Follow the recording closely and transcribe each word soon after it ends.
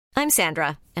I'm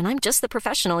Sandra, and I'm just the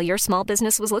professional your small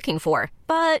business was looking for.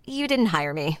 But you didn't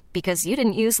hire me because you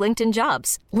didn't use LinkedIn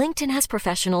Jobs. LinkedIn has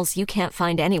professionals you can't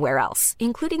find anywhere else,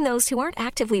 including those who aren't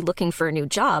actively looking for a new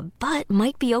job, but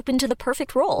might be open to the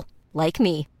perfect role, like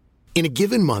me. In a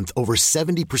given month, over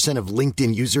 70% of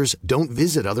LinkedIn users don't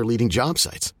visit other leading job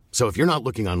sites. So if you're not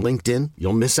looking on LinkedIn,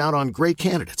 you'll miss out on great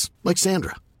candidates like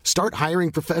Sandra. Start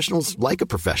hiring professionals like a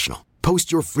professional.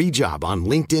 Post your free job on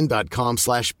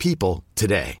linkedin.com/people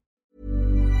today.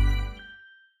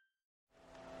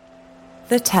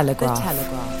 The Telegraph.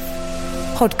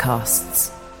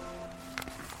 Podcasts.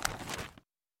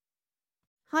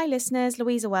 Hi listeners,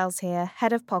 Louisa Wells here,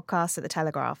 Head of Podcasts at The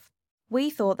Telegraph. We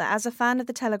thought that as a fan of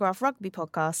the Telegraph Rugby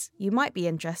podcast, you might be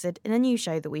interested in a new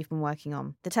show that we've been working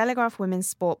on, the Telegraph Women's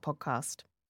Sport podcast.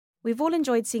 We've all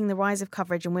enjoyed seeing the rise of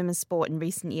coverage in women's sport in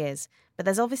recent years, but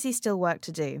there's obviously still work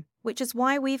to do, which is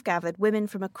why we've gathered women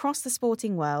from across the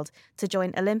sporting world to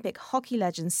join Olympic hockey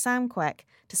legend Sam Quek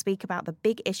to speak about the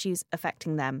big issues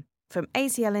affecting them, from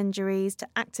ACL injuries to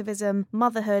activism,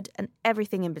 motherhood, and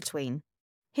everything in between.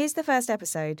 Here's the first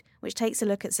episode, which takes a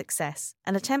look at success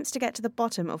and attempts to get to the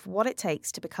bottom of what it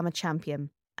takes to become a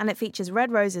champion. And it features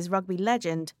Red Rose's rugby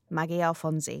legend, Maggie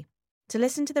Alfonsi. To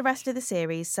listen to the rest of the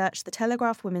series, search the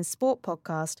Telegraph Women's Sport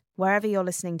podcast wherever you're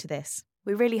listening to this.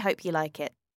 We really hope you like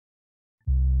it.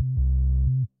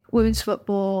 Women's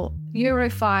football, Euro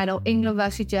final, England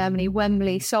versus Germany,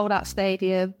 Wembley, sold out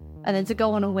stadium, and then to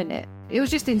go on and win it. It was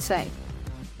just insane.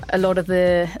 A lot of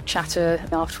the chatter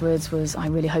afterwards was, I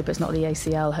really hope it's not the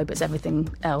ACL, hope it's everything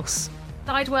else.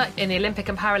 I'd worked in the Olympic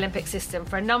and Paralympic system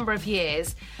for a number of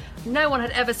years. No one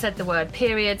had ever said the word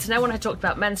periods, no one had talked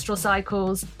about menstrual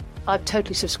cycles. I've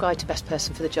totally subscribed to best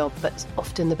person for the job, but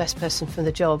often the best person for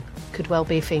the job could well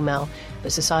be a female,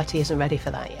 but society isn't ready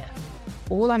for that yet.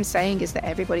 All I'm saying is that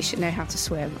everybody should know how to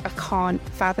swim. I can't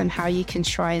fathom how you can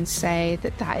try and say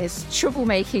that that is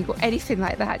troublemaking or anything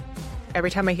like that.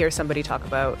 Every time I hear somebody talk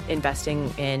about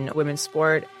investing in women's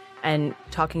sport and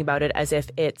talking about it as if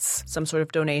it's some sort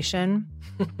of donation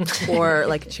or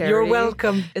like charity. You're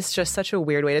welcome. It's just such a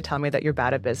weird way to tell me that you're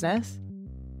bad at business.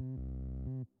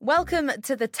 Welcome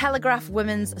to the Telegraph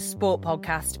Women's Sport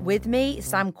Podcast with me,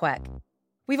 Sam Quek.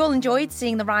 We've all enjoyed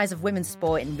seeing the rise of women's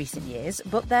sport in recent years,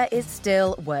 but there is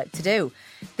still work to do.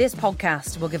 This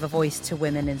podcast will give a voice to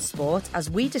women in sport as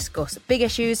we discuss big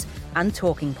issues and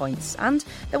talking points. And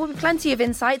there will be plenty of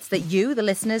insights that you, the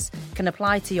listeners, can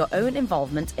apply to your own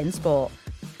involvement in sport.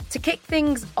 To kick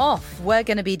things off, we're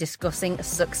going to be discussing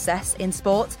success in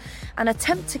sport and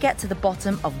attempt to get to the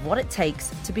bottom of what it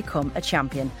takes to become a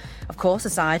champion. Of course,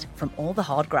 aside from all the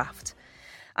hard graft.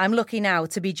 I'm lucky now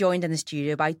to be joined in the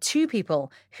studio by two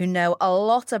people who know a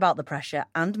lot about the pressure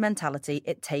and mentality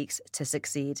it takes to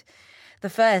succeed. The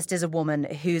first is a woman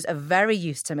who's very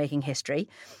used to making history.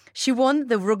 She won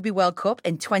the Rugby World Cup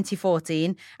in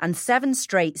 2014 and 7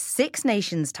 straight Six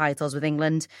Nations titles with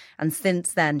England. And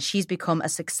since then, she's become a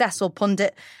successful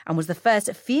pundit and was the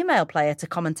first female player to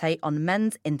commentate on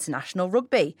men's international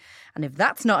rugby. And if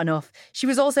that's not enough, she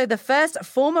was also the first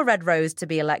former Red Rose to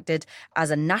be elected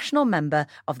as a national member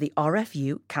of the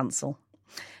RFU Council.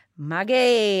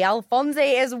 Maggie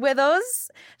Alfonsi is with us.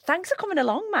 Thanks for coming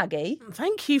along, Maggie.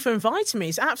 Thank you for inviting me.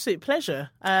 It's an absolute pleasure.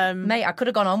 Mate, I could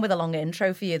have gone on with a longer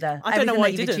intro for you there. I don't know why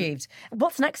you didn't. Achieved.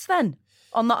 What's next then?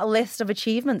 On that list of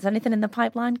achievements, anything in the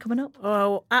pipeline coming up?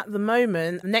 Well, at the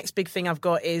moment, the next big thing I've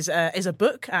got is a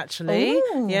book, actually.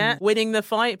 Ooh. Yeah, Winning the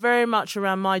Fight, very much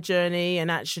around my journey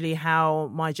and actually how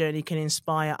my journey can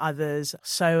inspire others.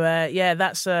 So,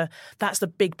 that's the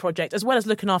big project, as well as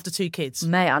looking after 2 kids.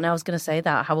 Mate, I know I was going to say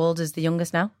that. How old is the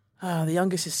youngest now? Oh, the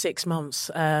youngest is 6 months.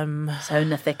 So in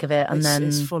the thick of it, and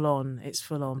it's full on. It's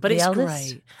full on, but it's eldest?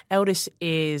 great. Eldest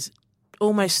is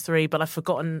almost 3, but I've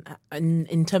forgotten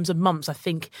in terms of months. I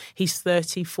think he's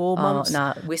 34 months.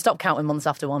 No, we stopped counting months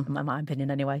after 1, in my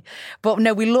opinion, anyway. But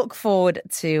no, we look forward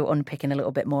to unpicking a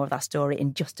little bit more of that story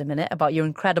in just a minute about your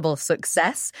incredible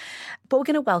success. But we're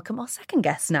going to welcome our second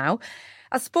guest now,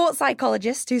 a sports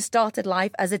psychologist who started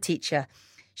life as a teacher.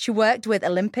 She worked with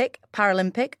Olympic,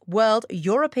 Paralympic, World,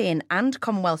 European and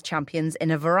Commonwealth champions in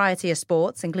a variety of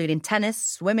sports, including tennis,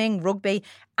 swimming, rugby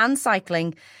and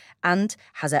cycling, and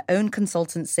has her own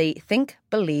consultancy, Think,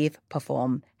 Believe,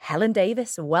 Perform. Helen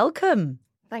Davis, welcome.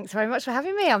 Thanks very much for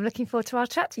having me. I'm looking forward to our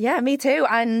chat. Yeah, me too.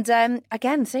 And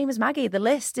again, same as Maggie, the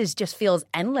list just feels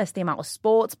endless, the amount of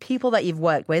sports, people that you've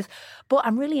worked with. But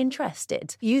I'm really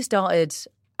interested. You started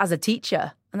as a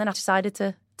teacher and then I decided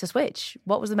to switch.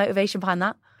 What was the motivation behind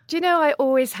that? Do you know, I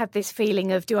always had this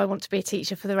feeling of, do I want to be a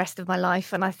teacher for the rest of my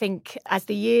life? And I think as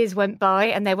the years went by,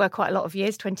 and there were quite a lot of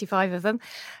years, 25 of them,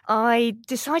 I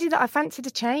decided that I fancied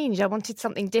a change. I wanted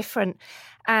something different.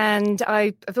 And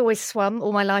I've always swum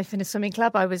all my life in a swimming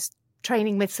club. I was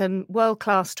training with some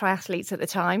world-class triathletes at the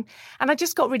time. And I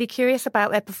just got really curious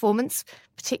about their performance,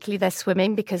 particularly their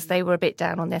swimming, because they were a bit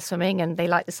down on their swimming and they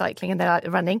liked the cycling and they liked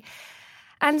the running.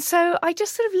 And so I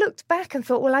just sort of looked back and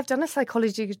thought, well, I've done a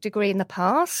psychology degree in the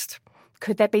past.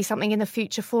 Could there be something in the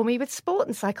future for me with sport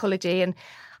and psychology? And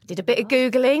I did a bit of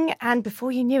Googling, and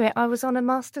before you knew it, I was on a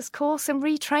master's course in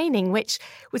retraining, which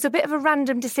was a bit of a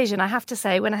random decision, I have to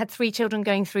say, when I had 3 children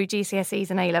going through GCSEs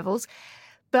and A-levels.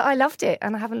 But I loved it,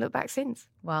 and I haven't looked back since.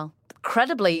 Well,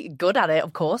 incredibly good at it,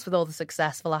 of course, with all the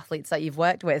successful athletes that you've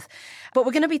worked with. But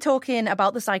we're going to be talking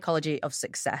about the psychology of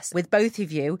success with both of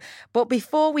you. But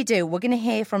before we do, we're going to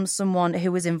hear from someone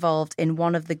who was involved in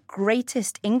one of the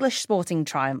greatest English sporting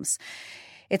triumphs.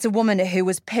 It's a woman who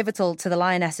was pivotal to the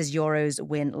Lionesses' Euros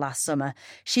win last summer.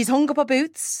 She's hung up her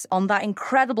boots on that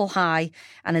incredible high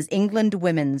and is England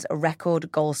women's record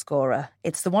goal scorer.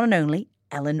 It's the one and only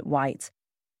Ellen White.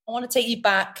 I want to take you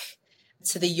back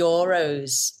to the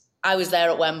Euros. I was there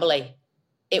at Wembley.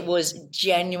 It was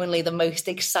genuinely the most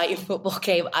exciting football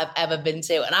game I've ever been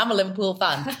to. And I'm a Liverpool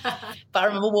fan. But I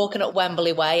remember walking up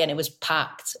Wembley Way and it was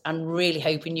packed and really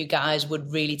hoping you guys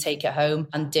would really take it home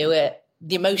and do it.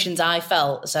 The emotions I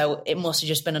felt, so it must have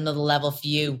just been another level for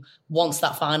you once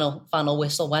that final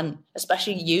whistle went,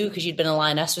 especially you, because you'd been a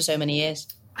Lioness for so many years.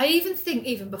 I even think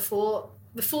even before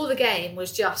the game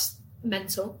was just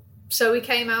mental. So we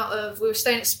were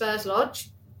staying at Spurs Lodge,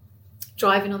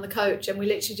 driving on the coach, and we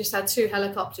literally just had 2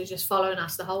 helicopters just following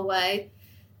us the whole way.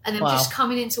 And then just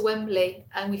coming into Wembley,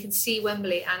 and we can see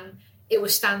Wembley, and it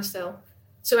was standstill.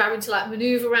 So we're having to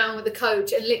manoeuvre around with the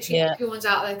coach, and literally everyone's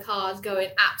out of their cars going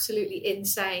absolutely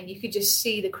insane. You could just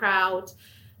see the crowd,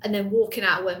 and then walking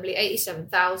out of Wembley,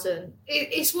 87,000.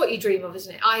 It's what you dream of,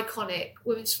 isn't it? Iconic,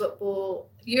 women's football,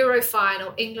 Euro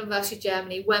final, England versus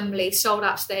Germany, Wembley, sold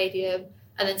out stadium.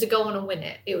 And then to go on and win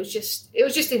it, it was just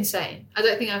insane. I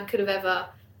don't think I could have ever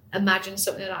imagined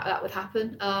something like that would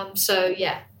happen.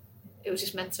 It was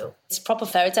just mental. It's a proper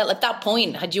fairy tale. At that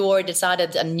point, had you already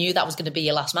decided and knew that was going to be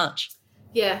your last match?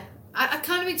 Yeah, I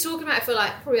kind of been talking about it for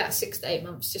probably 6 to 8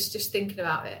 months, just thinking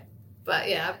about it. But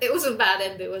yeah, it wasn't a bad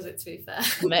ending, was it, to be fair?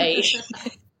 Mate.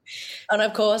 And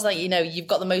of course, you've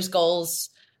got the most goals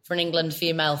for an England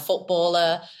female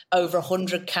footballer, over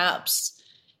 100 caps.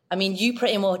 I mean, you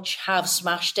pretty much have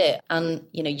smashed it, and,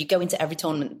 you go into every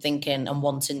tournament thinking and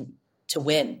wanting to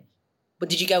win. But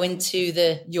did you go into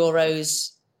the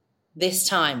Euros this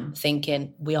time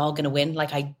thinking we are going to win?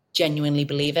 I genuinely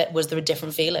believe it. Was there a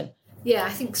different feeling? Yeah, I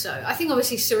think so. I think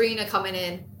obviously Serena coming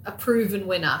in, a proven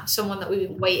winner, someone that we've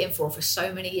been waiting for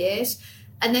so many years.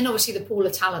 And then obviously the pool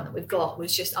of talent that we've got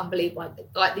was just unbelievable.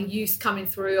 The youth coming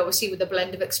through, obviously with a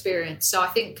blend of experience. So I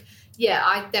think,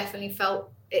 I definitely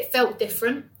felt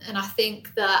different, and I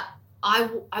think that I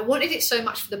wanted it so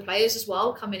much for the players as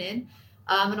well coming in,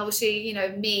 and obviously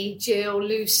me, Jill,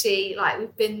 Lucy,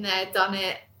 we've been there, done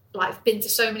it, been to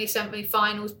so many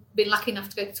semi-finals, been lucky enough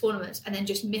to go to tournaments, and then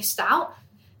just missed out.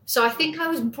 So I think I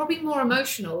was probably more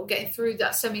emotional getting through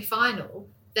that semi-final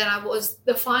than I was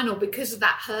the final because of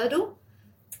that hurdle.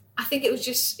 I think it was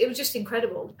just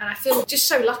incredible, and I feel just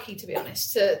so lucky, to be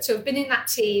honest, to have been in that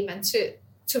team and to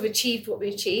have achieved what we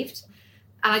achieved.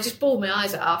 And I just bawled my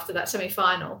eyes out after that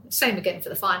semi-final. Same again for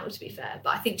the final, to be fair.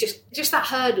 But I think just that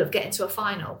hurdle of getting to a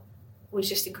final was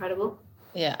just incredible.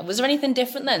 Yeah. Was there anything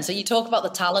different then? So you talk about the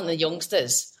talent, the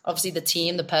youngsters. Obviously the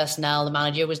team, the personnel, the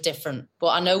manager was different. But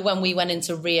I know when we went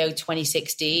into Rio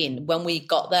 2016, when we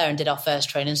got there and did our first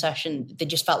training session, they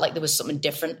just felt like there was something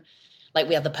different.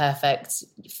 We had the perfect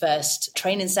first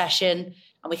training session.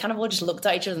 And we kind of all just looked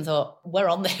at each other and thought, we're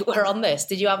on this.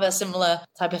 Did you have a similar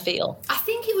type of feel? I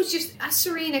think it was just, as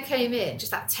Serena came in, just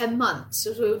that 10 months,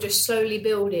 as we were just slowly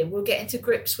building, we were getting to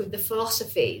grips with the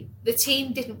philosophy. The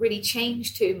team didn't really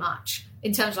change too much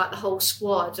in terms of the whole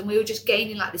squad. And we were just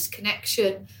gaining this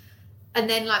connection. And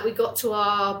then we got to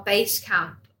our base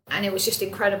camp, and it was just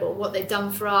incredible what they'd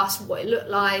done for us, what it looked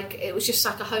like. It was just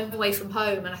a home away from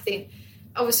home. And I think,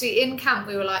 obviously in camp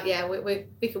we were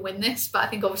we can win this, but I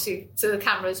think obviously to the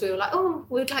cameras we were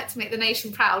we'd like to make the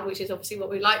nation proud, which is obviously what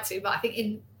we like to, but I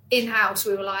think in-house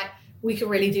we were we can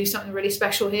really do something really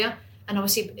special here. And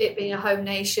obviously it being a home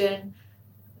nation,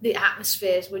 the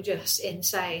atmospheres were just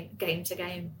insane game to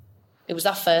game. It was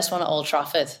that first one at Old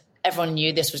Trafford. Everyone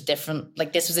knew this was different.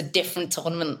 This was a different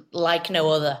tournament like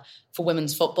no other for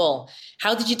women's football.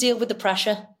 How did you deal with the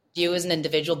pressure, you as an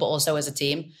individual but also as a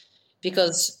team?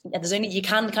 because you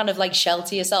can kind of like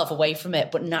shelter yourself away from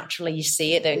it, but naturally you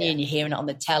see it, don't you? And you're hearing it on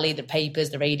the telly, the papers,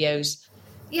 the radios.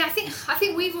 Yeah, I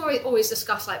think we've always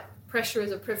discussed like pressure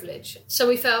is a privilege. So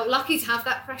we felt lucky to have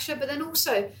that pressure, but then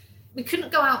also we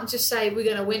couldn't go out and just say we're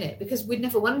going to win it because we'd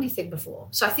never won anything before.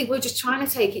 So I think we're just trying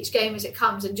to take each game as it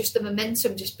comes, and just the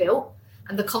momentum just built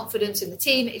and the confidence in the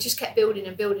team, it just kept building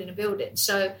and building and building.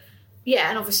 So yeah,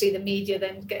 and obviously the media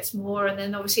then gets more, and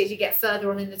then obviously as you get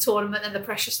further on in the tournament, then the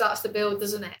pressure starts to build,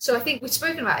 doesn't it? So I think we've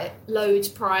spoken about it loads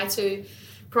prior to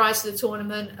the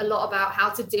tournament, a lot about how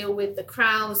to deal with the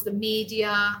crowds, the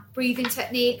media, breathing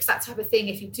techniques, that type of thing.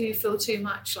 If you do feel too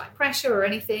much like pressure or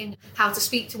anything, how to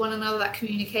speak to one another, that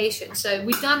communication. So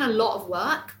we've done a lot of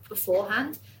work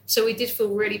beforehand. So we did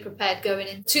feel really prepared going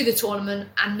into the tournament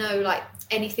and know like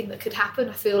anything that could happen.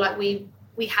 I feel like we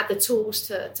had the tools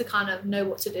to kind of know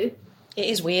what to do. It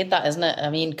is weird that, isn't it? I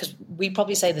mean, because we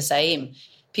probably say the same.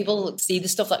 People see the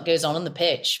stuff that goes on the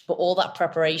pitch, but all that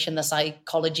preparation, the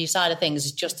psychology side of things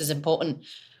is just as important.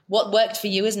 What worked for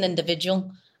you as an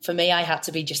individual? For me, I had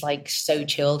to be just like so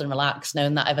chilled and relaxed,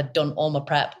 knowing that if I'd done all my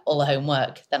prep, all the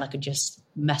homework, then I could just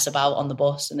mess about on the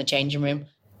bus in the changing room.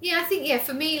 Yeah, I think,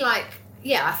 for me,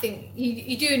 I think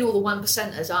you're doing all the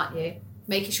 1%ers, aren't you?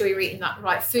 Making sure you're eating that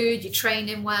right food, you're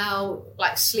training well,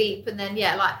 like sleep, and then,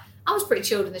 I was pretty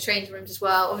chilled in the changing rooms as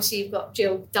well. Obviously, you've got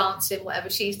Jill dancing,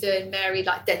 whatever she's doing, Mary,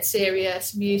 like dead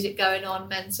serious, music going on,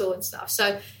 mental and stuff.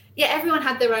 So, everyone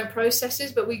had their own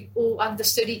processes, but we all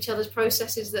understood each other's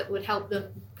processes that would help them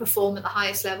perform at the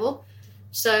highest level.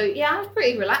 So, I was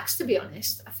pretty relaxed, to be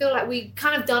honest. I feel like we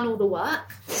kind of done all the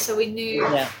work, so we knew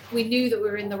that we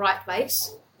were in the right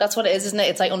place. That's what it is, isn't it?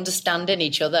 It's like understanding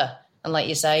each other. And like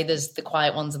you say, there's the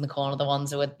quiet ones in the corner, the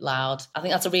ones who are loud. I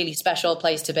think that's a really special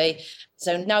place to be.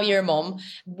 So now you're a mum.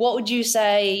 What would you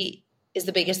say is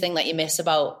the biggest thing that you miss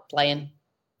about playing?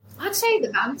 I'd say the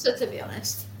banter, to be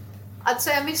honest. I'd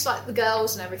say I miss like the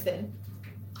girls and everything.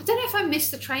 I don't know if I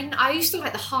miss the training. I used to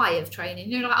like the high of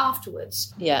training, like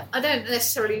afterwards. Yeah. I don't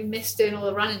necessarily miss doing all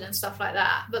the running and stuff like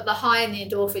that, but the high and the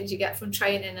endorphins you get from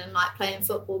training and like playing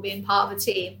football, being part of a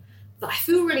team. But I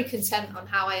feel really content on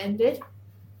how I ended.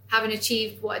 Having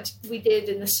achieved what we did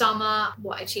in the summer,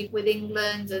 what I achieved with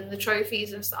England and the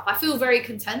trophies and stuff. I feel very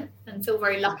content and feel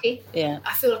very lucky. Yeah.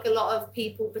 I feel like a lot of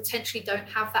people potentially don't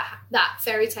have that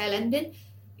fairy tale ending.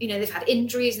 They've had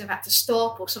injuries and they've had to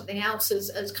stop, or something else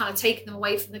has kind of taken them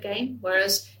away from the game,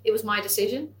 whereas it was my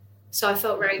decision. So I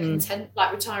felt very content,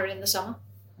 like retiring in the summer.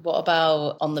 What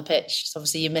about on the pitch? So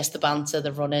obviously you missed the banter,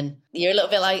 the running. You're a little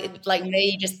bit like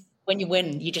me, just... When you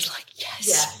win, you're just like,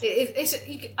 yes.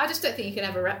 Yeah, I just don't think you can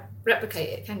ever replicate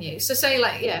it, can you? So say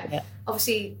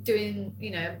obviously doing,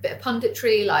 a bit of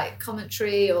punditry, like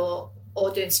commentary or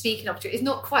doing speaking opportunity is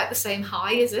not quite the same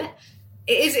high, is it?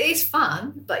 It is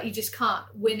fun, but you just can't,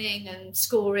 winning and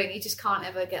scoring, you just can't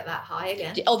ever get that high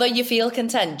again. Although you feel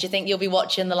content, do you think you'll be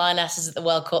watching the Lionesses at the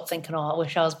World Cup thinking, I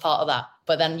wish I was part of that?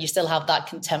 But then you still have that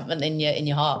contentment in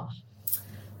your heart.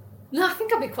 No, I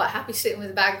think I'd be quite happy sitting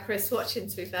with a bag of crisps watching,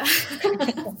 to be fair.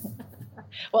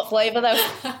 What flavour, though?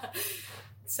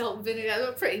 Salt and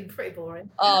vinegar. Pretty boring.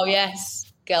 Oh,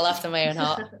 yes. Girl after my own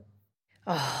heart.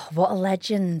 Oh, what a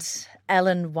legend.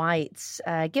 Ellen White,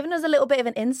 giving us a little bit of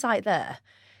an insight there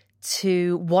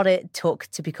to what it took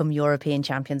to become European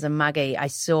champions. And Maggie, I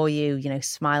saw you,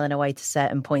 smiling away to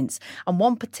certain points. And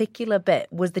one particular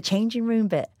bit was the changing room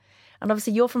bit. And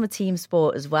obviously you're from a team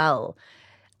sport as well.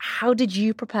 How did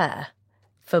you prepare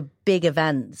for big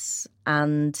events,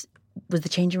 and was the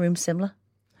changing room similar?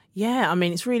 Yeah, I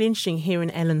mean, it's really interesting hearing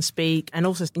Ellen speak, and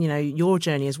also, your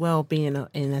journey as well, being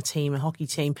in a team, a hockey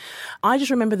team. I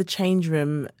just remember the change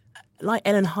room, like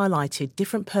Ellen highlighted,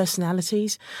 different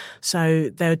personalities. So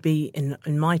there would be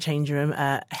in my change room,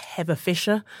 Heather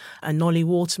Fisher and Nolly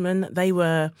Waterman. They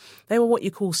were what you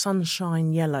call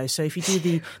sunshine yellow. So if you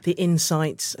do the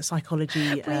insights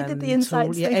psychology, we did the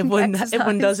insights. Yeah, everyone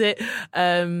does it.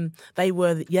 They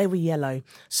were yellow.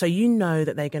 So you know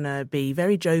that they're going to be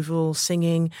very jovial,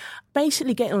 singing,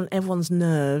 basically getting on everyone's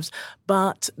nerves.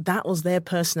 But that was their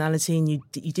personality, and you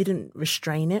didn't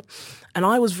restrain it. And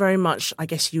I was very much, I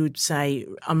guess you would say,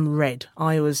 I'm red.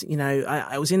 I was,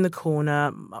 I was in the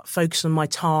corner, focused on my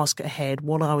task ahead,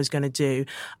 what I was going to do.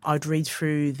 I'd read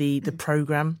through the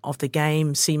program of the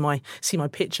game, see my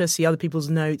picture, see other people's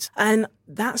notes, and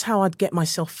that's how I'd get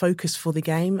myself focused for the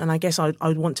game. And I guess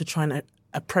I'd want to try and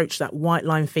approach that white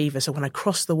line fever. So when I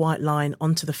crossed the white line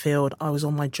onto the field, I was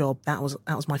on my job. That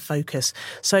was my focus.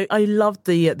 So I loved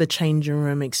the changing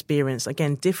room experience.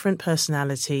 Again, different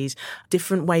personalities,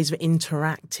 different ways of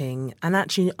interacting, and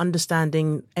actually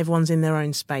understanding everyone's in their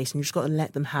own space, and you've just got to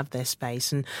let them have their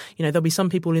space. And there'll be some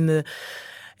people in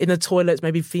in the toilets,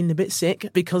 maybe feeling a bit sick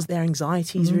because their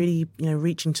anxiety is really,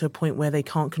 reaching to a point where they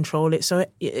can't control it. So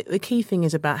the key thing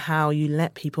is about how you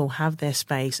let people have their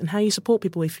space and how you support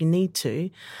people if you need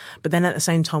to. But then at the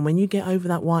same time, when you get over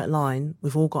that white line,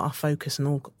 we've all got our focus and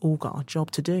all got our job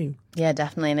to do. Yeah,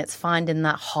 definitely. And it's finding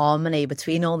that harmony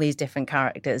between all these different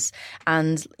characters.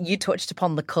 And you touched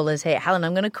upon the colours here. Helen,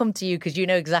 I'm going to come to you because you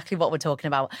know exactly what we're talking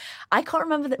about. I can't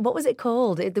remember, what was it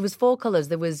called? There was 4 colours.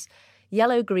 There was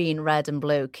yellow, green, red and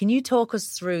blue. Can you talk us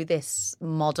through this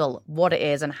model, what it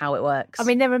is and how it works? I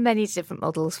mean, there are many different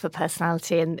models for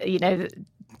personality and,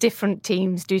 different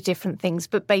teams do different things,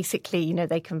 but basically,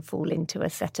 they can fall into a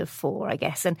set of 4, I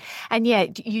guess. And yeah,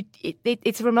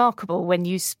 it's remarkable when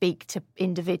you speak to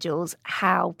individuals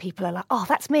how people are like, oh,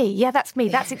 that's me. Yeah, that's me.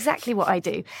 That's exactly what I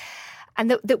do. And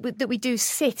that we do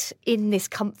sit in this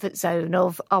comfort zone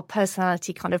of our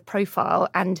personality kind of profile.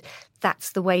 And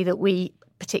that's the way that we,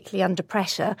 particularly under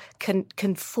pressure,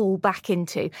 can fall back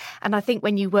into. And I think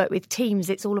when you work with teams,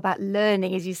 it's all about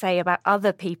learning, as you say, about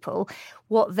other people,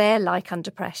 what they're like under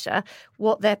pressure,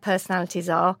 what their personalities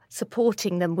are,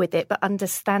 supporting them with it, but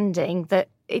understanding that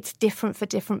it's different for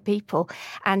different people.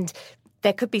 And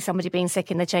there could be somebody being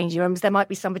sick in the changing rooms. There might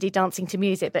be somebody dancing to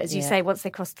music. But as you say, once they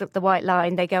cross the white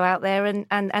line, they go out there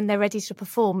and they're ready to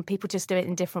perform. People just do it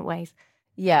in different ways.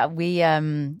 Yeah, we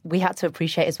had to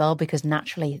appreciate as well because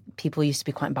naturally people used to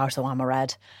be quite embarrassed, oh, I'm a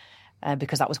red,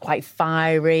 because that was quite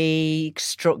fiery,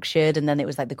 structured, and then it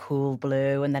was like the cool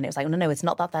blue, and then it was like, no, it's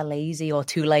not that they're lazy or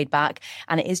too laid back,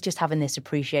 and it is just having this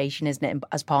appreciation, isn't it,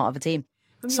 as part of a team.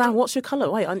 Sam, what's your colour?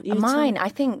 Wait, mine, I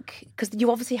think, because you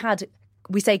obviously had...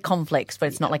 We say conflicts, but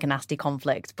it's not like a nasty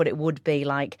conflict. But it would be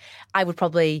like, I would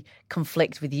probably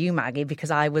conflict with you, Maggie,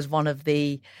 because I was one of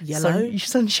the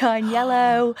sunshine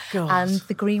yellow. And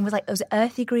the green was like, was it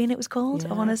earthy green it was called,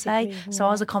 I want to say. Green, yeah. So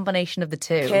I was a combination of the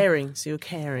two. Caring, so you're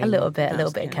caring. A little bit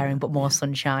of caring, but more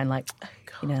sunshine, like...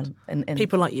 And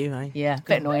people like you, eh? Yeah,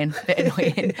 bit annoying.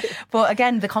 But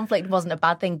again, the conflict wasn't a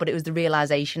bad thing, but it was the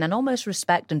realisation and almost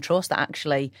respect and trust that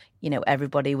actually,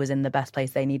 everybody was in the best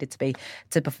place they needed to be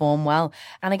to perform well.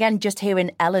 And again, just hearing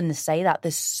Ellen say that,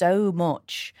 there's so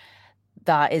much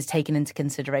that is taken into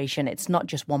consideration. It's not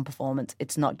just one performance.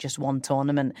 It's not just one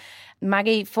tournament.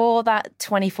 Maggie, for that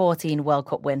 2014 World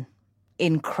Cup win,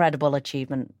 incredible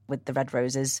achievement with the Red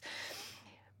Roses.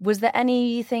 Was there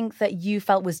anything that you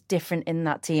felt was different in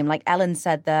that team? Like Ellen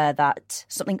said there that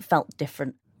something felt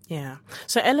different. Yeah.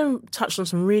 So Ellen touched on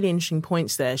some really interesting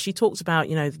points there. She talked about,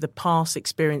 the past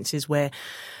experiences where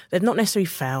they've not necessarily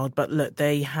failed, but look,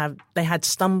 they had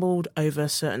stumbled over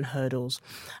certain hurdles.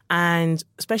 And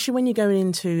especially when you're going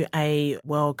into a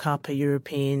World Cup, a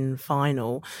European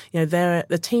final,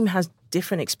 the team has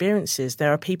different experiences.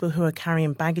 There are people who are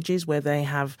carrying baggages where they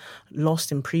have lost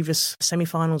in previous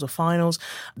semi-finals or finals.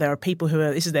 There are people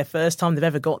this is their first time they've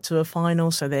ever got to a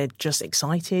final, so they're just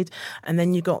excited. And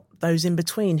then you've got those in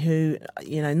between who,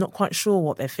 not quite sure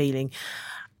what they're feeling.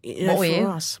 What were you?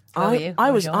 Us,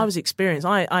 I was experienced.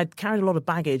 I carried a lot of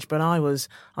baggage, but I was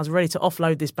ready to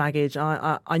offload this baggage.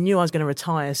 I knew I was going to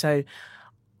retire, so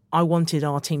I wanted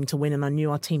our team to win, and I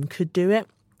knew our team could do it.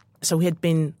 So we had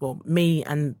been, me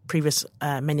and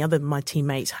many other of my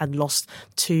teammates had lost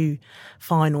 2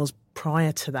 finals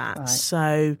prior to that. Right.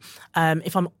 So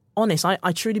if I'm honest,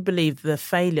 I truly believe the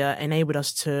failure enabled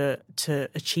us to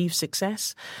achieve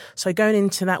success. So going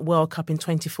into that World Cup in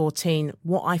 2014,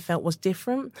 what I felt was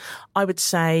different, I would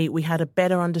say we had a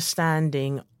better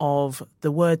understanding of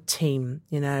the word team.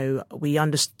 We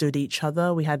understood each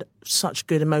other. We had such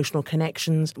good emotional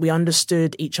connections. We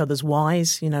understood each other's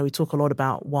whys. We talk a lot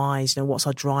about whys. What's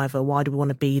our driver? Why do we want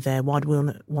to be there? Why do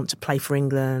we want to play for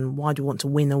England? Why do we want to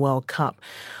win the World Cup?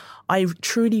 I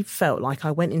truly felt like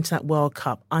I went into that World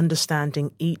Cup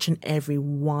understanding each and every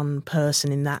one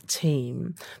person in that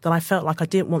team, that I felt like I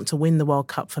didn't want to win the World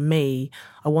Cup for me.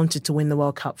 I wanted to win the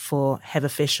World Cup for Heather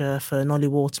Fisher, for Nolly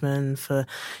Waterman, for,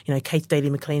 Katie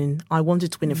Daly-McLean. I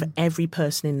wanted to win it for every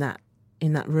person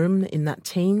in that room, in that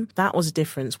team. That was a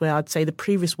difference where I'd say the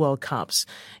previous World Cups,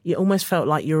 you almost felt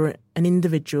like you're an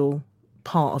individual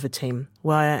part of a team,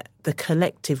 where the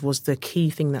collective was the key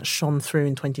thing that shone through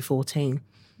in 2014.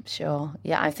 Sure.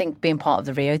 Yeah, I think being part of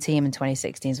the Rio team in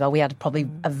 2016 as well, we had probably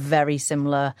a very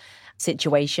similar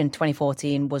situation.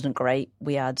 2014 wasn't great.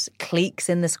 We had cliques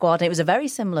in the squad. It was a very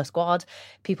similar squad.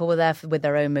 People were there with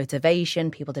their own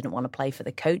motivation. People didn't want to play for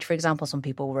the coach, for example. Some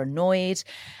people were annoyed.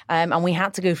 And we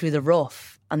had to go through the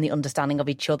rough and the understanding of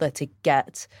each other to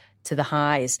get to the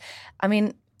highs. I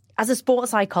mean, as a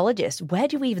sports psychologist, where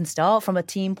do we even start from a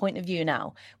team point of view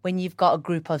now when you've got a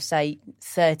group of, say,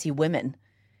 30 women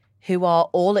who are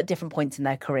all at different points in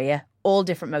their career, all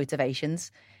different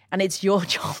motivations, and it's your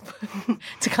job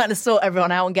to kind of sort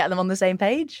everyone out and get them on the same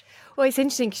page. Well, it's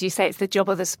interesting because you say it's the job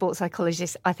of the sports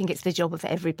psychologist. I think it's the job of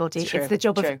everybody. True, it's the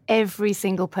job true. of every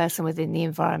single person within the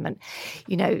environment.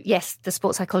 You know, yes, the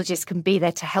sports psychologist can be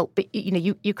there to help, but, you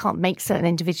know, you can't make certain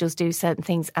individuals do certain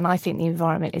things. And I think the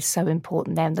environment is so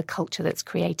important there, and the culture that's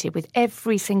created with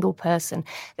every single person,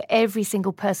 that every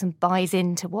single person buys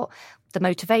into what the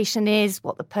motivation is,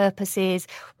 what the purpose is,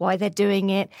 why they're doing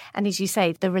it. And as you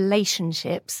say, the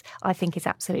relationships, I think, is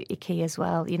absolutely key as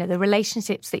well. You know, the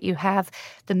relationships that you have,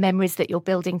 the memories that you're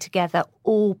building together,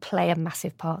 all play a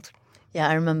massive part. Yeah,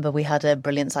 I remember we had a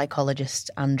brilliant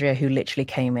psychologist, Andrea, who literally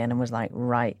came in and was like,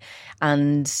 right.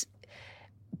 And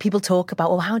people talk about,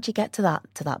 well, how do you get to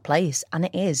that place? And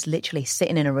it is literally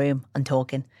sitting in a room and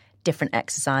talking. Different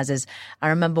exercises. I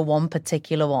remember one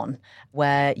particular one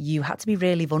where you had to be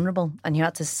really vulnerable and you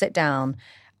had to sit down,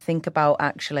 think about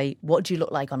actually what do you look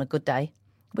like on a good day,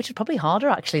 which is probably harder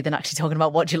actually than actually talking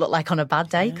about what do you look like on a bad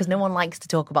day, because no one likes to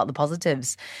talk about the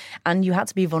positives. And you had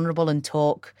to be vulnerable and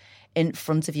talk in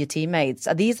front of your teammates.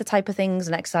 Are these the type of things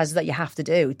and exercises that you have to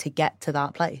do to get to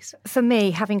that place? For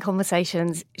me, having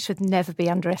conversations should never be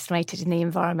underestimated in the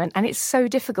environment. And it's so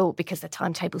difficult because the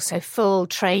timetable's so full,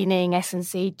 training,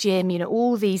 S&C, gym, you know,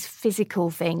 all these physical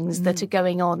things that are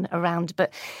going on around.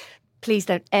 But please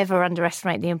don't ever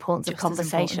underestimate the importance of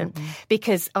conversation,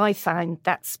 because I find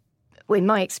that's, in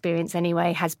my experience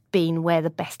anyway, has been where the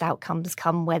best outcomes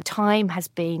come, where time has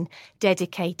been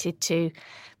dedicated to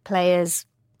players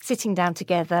sitting down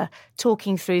together,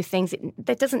 talking through things.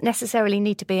 There doesn't necessarily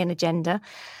need to be an agenda.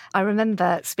 I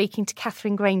remember speaking to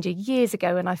Catherine Granger years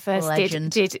ago when I first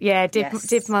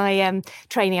did my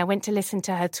training. I went to listen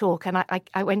to her talk, and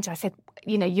I said,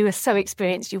 you know, you are so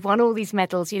experienced, you've won all these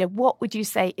medals, you know, what would you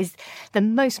say is the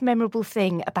most memorable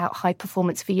thing about high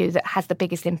performance for you that has the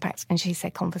biggest impact? And she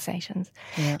said conversations.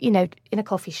 Yeah. You know, in a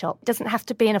coffee shop. It doesn't have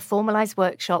to be in a formalised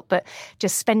workshop, but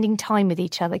just spending time with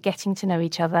each other, getting to know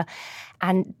each other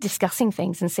and discussing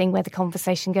things and seeing where the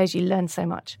conversation goes. You learn so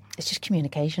much. It's just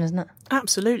communication, isn't it?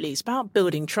 Absolutely. It's about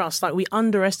building trust. Like, we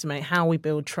underestimate how we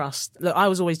build trust. Look, I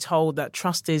was always told that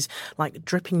trust is like a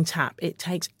dripping tap. It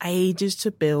takes ages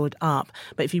to build up.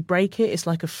 But if you break it, it's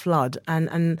like a flood.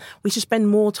 And we should spend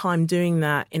more time doing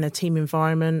that in a team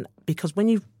environment, because when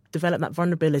you develop that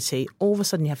vulnerability, all of a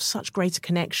sudden you have such greater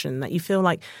connection that you feel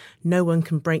like no one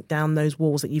can break down those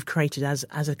walls that you've created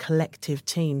as a collective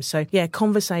team. So yeah,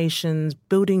 conversations,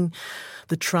 building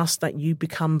the trust that you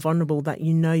become vulnerable, that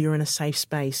you know you're in a safe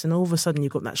space, and all of a sudden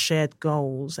you've got that shared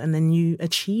goals, and then you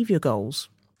achieve your goals.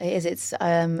 It is. It's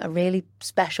a really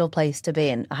special place to be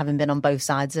in, having been on both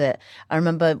sides of it. I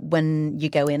remember when you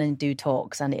go in and do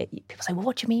talks and people say, well,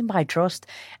 what do you mean by trust?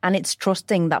 And it's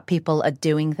trusting that people are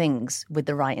doing things with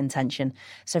the right intention.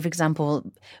 So, for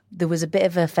example, there was a bit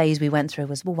of a phase we went through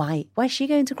was, well, why is she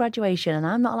going to graduation and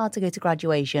I'm not allowed to go to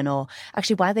graduation? Or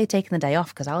actually, why are they taking the day off?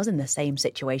 Because I was in the same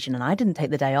situation and I didn't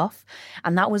take the day off.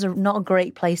 And that was not a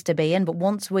great place to be in. But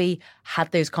once we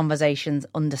had those conversations,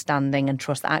 understanding and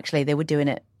trust that actually they were doing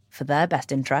it for their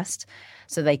best interest,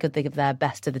 so they could give their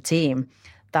best to the team,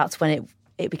 that's when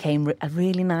it became a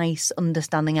really nice,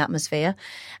 understanding atmosphere.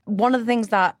 One of the things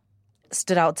that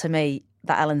stood out to me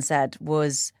that Ellen said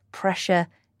was pressure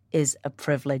is a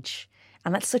privilege.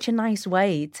 And that's such a nice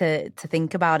way to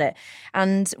think about it.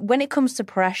 And when it comes to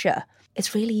pressure,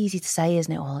 it's really easy to say,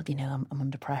 isn't it? Oh, you know, I'm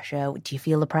under pressure. Do you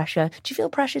feel the pressure? Do you feel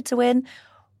pressure to win?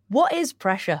 What is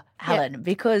pressure, Helen? Yeah.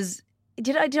 Because do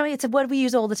you know, it's a word we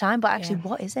use all the time, but actually,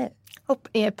 what is it? Oh,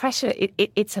 yeah, pressure,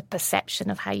 it's a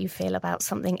perception of how you feel about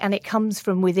something, and it comes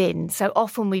from within. So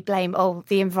often we blame,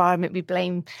 the environment, we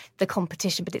blame the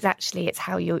competition, but it's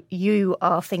how you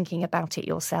are thinking about it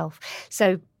yourself.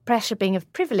 So pressure being a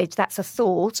privilege, that's a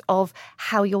thought of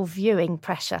how you're viewing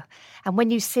pressure. And when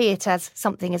you see it as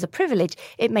something as a privilege,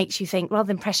 it makes you think, rather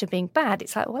than pressure being bad,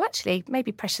 it's like, well, actually,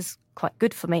 maybe pressure's quite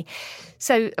good for me.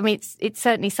 So, I mean, it's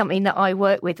certainly something that I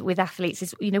work with athletes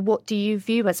is, you know, what do you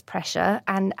view as pressure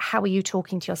and how are you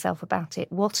talking to yourself about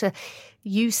it? What are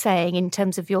you saying in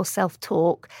terms of your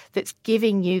self-talk that's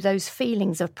giving you those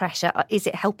feelings of pressure? Is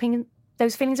it helping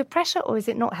those feelings of pressure, or is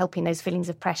it not helping those feelings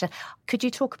of pressure? Could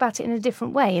you talk about it in a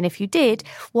different way? And if you did,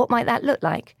 what might that look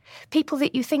like? People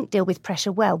that you think deal with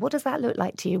pressure well, what does that look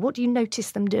like to you? What do you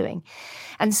notice them doing?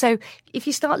 And so if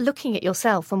you start looking at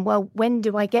yourself and, well, when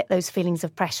do I get those feelings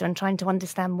of pressure, and trying to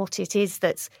understand what it is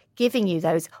that's giving you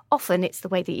those, often it's the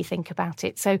way that you think about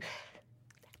it. So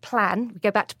plan, we go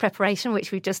back to preparation,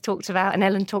 which we've just talked about, and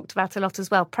Ellen talked about a lot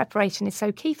as well. Preparation is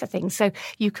so key for things. So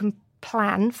you can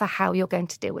plan for how you're going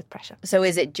to deal with pressure. So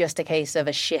is it just a case of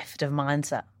a shift of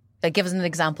mindset? But give us an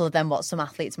example of then what some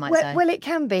athletes might say. Well, it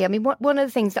can be. I mean, one of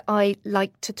the things that I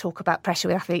like to talk about pressure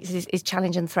with athletes is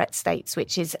challenge and threat states,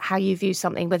 which is how you view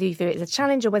something, whether you view it as a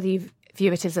challenge or whether you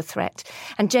view it as a threat.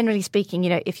 And generally speaking,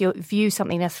 if you view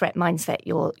something in a threat mindset,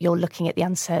 you're looking at the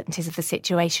uncertainties of the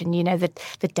situation,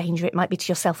 the danger it might be to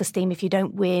your self-esteem if you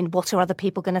don't win. What are other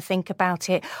people going to think about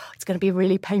it? It's going to be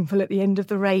really painful at the end of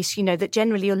the race. That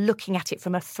generally you're looking at it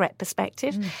from a threat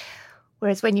perspective.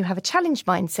 Whereas when you have a challenge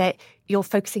mindset, you're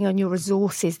focusing on your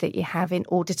resources that you have in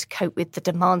order to cope with the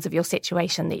demands of your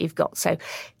situation that you've got. So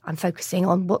I'm focusing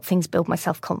on what things build my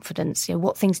self-confidence.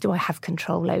 What things do I have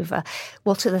control over?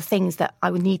 What are the things that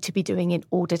I would need to be doing in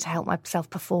order to help myself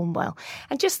perform well?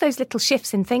 And just those little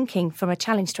shifts in thinking from a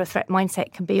challenge to a threat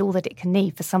mindset can be all that it can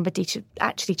need for somebody to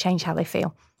actually change how they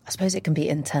feel. I suppose it can be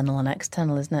internal and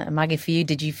external, isn't it? And Maggie, for you,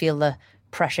 did you feel the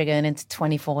pressure going into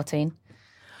 2014?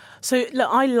 So look,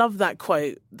 I love that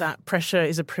quote, that pressure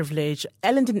is a privilege.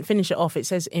 Ellen didn't finish it off. It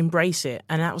says, embrace it.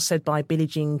 And that was said by Billie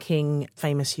Jean King,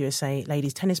 famous USA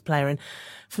ladies tennis player. And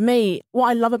for me, what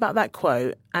I love about that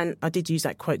quote, and I did use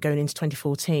that quote going into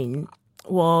 2014,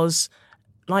 was,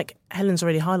 like Helen's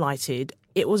already highlighted,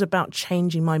 it was about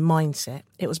changing my mindset.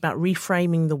 It was about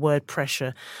reframing the word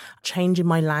pressure, changing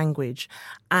my language.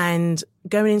 And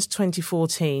going into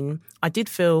 2014, I did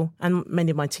feel, and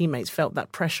many of my teammates felt,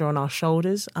 that pressure on our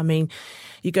shoulders. I mean,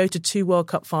 you go to 2 World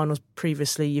Cup finals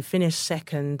previously, you finish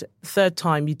second, third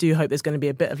time, you do hope there's going to be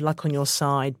a bit of luck on your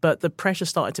side. But the pressure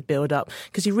started to build up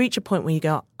because you reach a point where you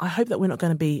go, I hope that we're not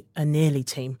going to be a nearly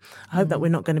team. I hope that we're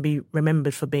not going to be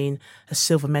remembered for being a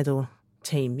silver medal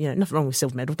team. Nothing wrong with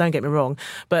silver medal, don't get me wrong,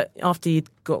 but after you'd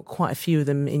got quite a few of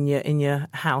them in your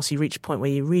house, you reach a point where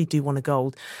you really do want a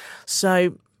gold.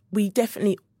 So we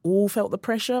definitely all felt the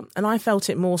pressure, and I felt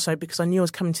it more so because I knew I was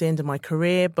coming to the end of my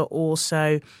career, but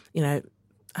also, I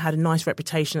had a nice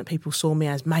reputation that people saw me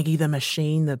as Maggie the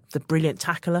Machine, the brilliant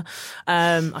tackler.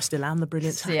 I still am the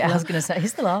brilliant tackler. Yeah, I was going to say, you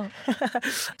still are.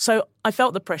 So I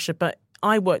felt the pressure, but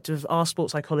I worked with our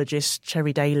sports psychologist,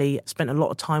 Cherry Daly, spent a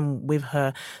lot of time with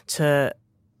her to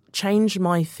change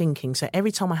my thinking. So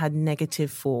every time I had negative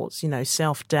thoughts,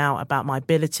 self-doubt about my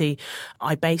ability,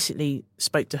 I basically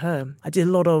spoke to her. I did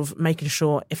a lot of making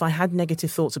sure if I had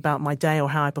negative thoughts about my day or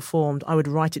how I performed, I would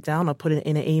write it down, I'd put it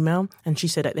in an email. And she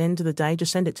said, at the end of the day,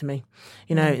 just send it to me.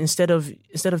 Instead of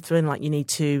feeling like you need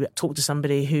to talk to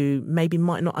somebody who maybe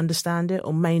might not understand it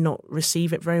or may not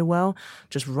receive it very well,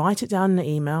 just write it down in an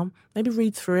email, maybe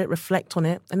read through it, reflect on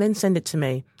it, and then send it to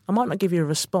me. I might not give you a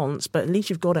response, but at least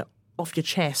you've got it off your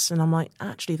chest. And I'm like,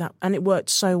 actually and it worked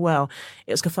so well.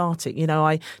 It was cathartic.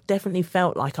 I definitely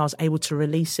felt like I was able to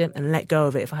release it and let go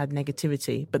of it if I had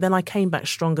negativity. But then I came back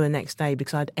stronger the next day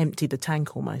because I'd emptied the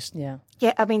tank almost. Yeah,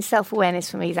 I mean,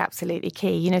 self-awareness for me is absolutely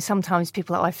key. Sometimes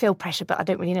people are like, I feel pressure, but I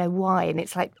don't really know why. And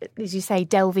it's like, as you say,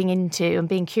 delving into and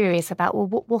being curious about,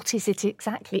 well, what is it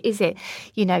exactly? Is it,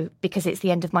 because it's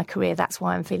the end of my career, that's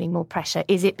why I'm feeling more pressure?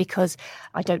 Is it because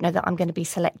I don't know that I'm going to be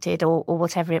selected or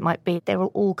whatever it might be? There are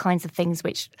all kinds of things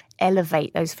which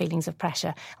elevate those feelings of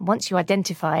pressure. And once you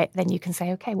identify it, then you can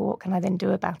say, okay, well, what can I then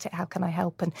do about it? How can I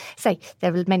help? And say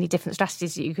there are many different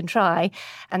strategies that you can try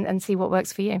and see what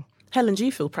works for you. Helen, do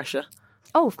you feel pressure?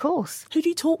 Oh, of course. Who do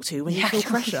you talk to when you feel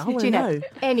pressure? I want to know.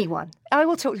 Anyone. I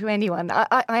will talk to anyone.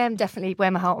 I am definitely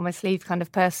wear my heart on my sleeve kind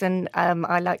of person.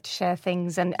 I like to share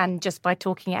things and just by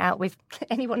talking it out with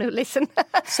anyone who'll listen.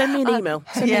 Send me an email.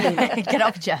 Get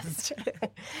off your chest.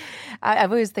 I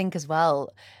always think as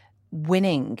well,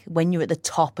 winning, when you're at the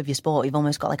top of your sport, you've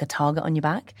almost got like a target on your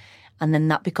back. And then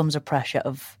that becomes a pressure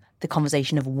of the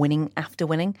conversation of winning after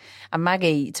winning. And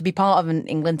Maggie, to be part of an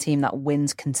England team that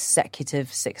wins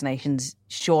consecutive Six Nations,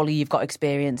 surely you've got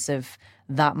experience of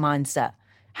that mindset.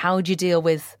 How do you deal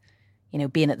with,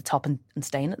 being at the top and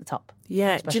staying at the top?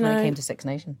 Yeah, especially when it came to Six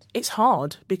Nations. It's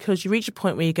hard because you reach a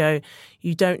point where you go,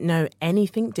 you don't know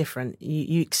anything different.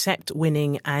 You accept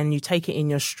winning and you take it in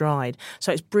your stride.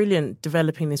 So it's brilliant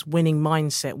developing this winning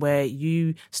mindset where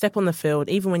you step on the field,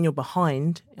 even when you're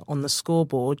behind on the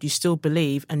scoreboard, you still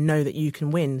believe and know that you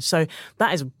can win. So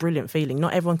that is a brilliant feeling.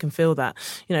 Not everyone can feel that.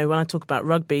 When I talk about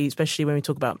rugby, especially when we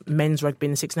talk about men's rugby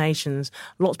in the Six Nations,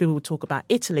 lots of people will talk about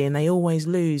Italy and they always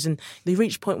lose. And you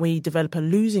reach a point where you develop a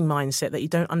losing mindset that you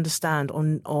don't understand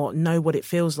or know what it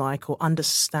feels like or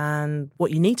understand what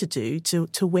you need to do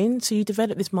to win. So you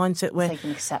develop this mindset where...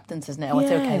 Taking acceptance, isn't it? Oh, it's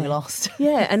okay, we lost.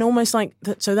 Yeah, and almost like...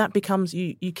 So that becomes...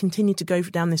 You continue to go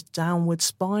down this downward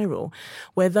spiral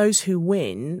where those who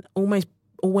win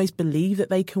always believe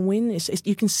that they can win.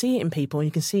 You can see it in people and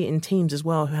you can see it in teams as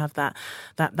well who have that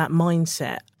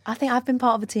mindset. I think I've been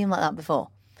part of a team like that before,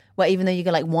 where even though you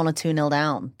go like 1 or 2-0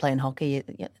 down playing hockey,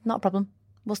 not a problem.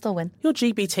 We'll still win. Your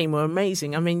GB team were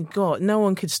amazing. I mean, God, no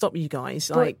one could stop you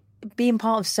guys. But being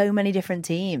part of so many different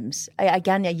teams,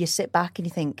 again, you sit back and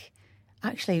you think,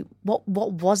 actually, what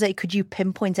was it? Could you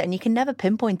pinpoint it? And you can never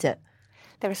pinpoint it.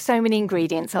 There are so many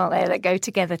ingredients, aren't there, that go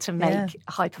together to make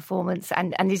high performance.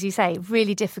 And as you say,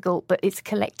 really difficult, but it's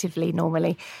collectively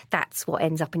normally that's what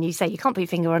ends up. And you say you can't put your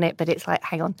finger on it, but it's like,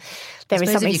 hang on, there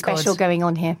is something special going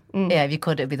on here. Yeah, if you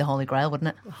could, it'd be the Holy Grail, wouldn't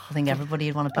it? I think everybody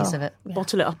would want a piece of it.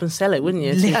 Bottle it up and sell it, wouldn't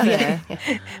you?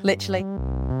 Literally.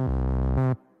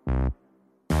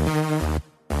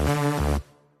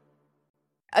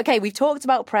 Okay, we've talked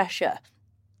about pressure.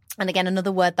 And again,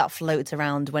 another word that floats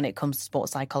around when it comes to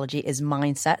sports psychology is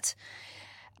mindset.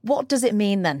 What does it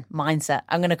mean then, mindset?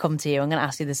 I'm going to come to you. I'm going to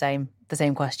ask you the same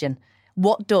question.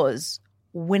 What does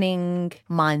winning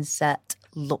mindset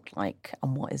look like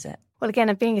and what is it? Well,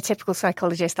 again, being a typical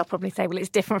psychologist, I'll probably say, well, it's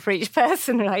different for each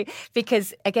person, right?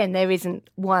 Because, again, there isn't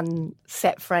one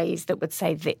set phrase that would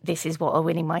say that this is what a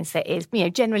winning mindset is. You know,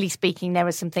 generally speaking, there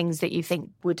are some things that you think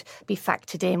would be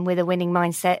factored in with a winning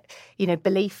mindset. You know,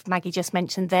 belief, Maggie just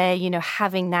mentioned there, you know,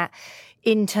 having that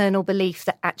internal belief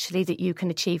that actually that you can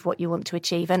achieve what you want to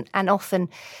achieve. And often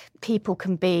people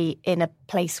can be in a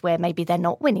place where maybe they're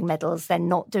not winning medals, they're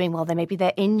not doing well, maybe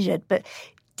they're injured, but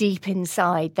deep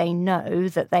inside, they know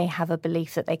that they have a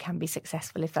belief that they can be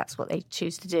successful if that's what they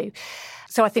choose to do.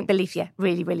 So I think belief,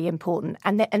 really, really important.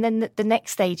 And then the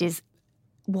next stage is,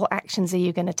 what actions are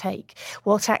you going to take?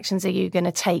 What actions are you going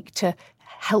to take to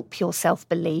help yourself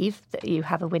believe that you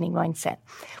have a winning mindset?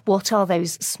 What are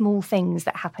those small things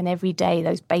that happen every day,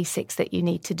 those basics that you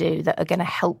need to do that are going to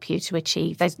help you to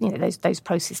achieve those, you know, those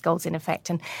process goals in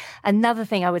effect? And another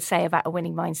thing I would say about a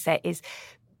winning mindset is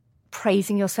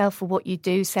praising yourself for what you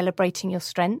do, celebrating your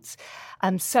strengths. We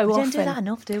don't do that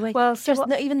enough, do we? Well, just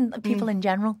not even people in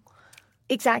general.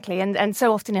 Exactly. And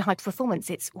so often in high performance,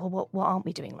 it's, well, what aren't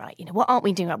we doing right? You know, what aren't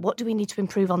we doing right? What do we need to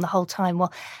improve on the whole time?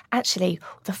 Well, actually,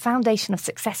 the foundation of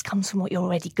success comes from what you're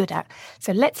already good at.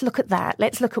 So let's look at that.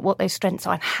 Let's look at what those strengths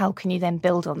are and how can you then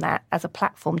build on that as a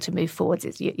platform to move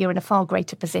forwards. You're in a far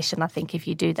greater position, I think, if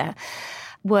you do that.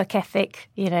 Work ethic,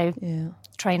 you know,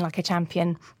 train like a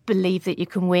champion, believe that you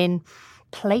can win,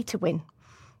 play to win,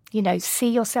 you know, see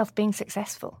yourself being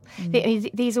successful.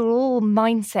 These are all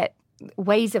mindset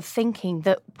ways of thinking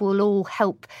that will all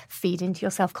help feed into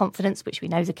your self-confidence, which we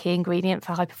know is a key ingredient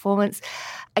for high performance.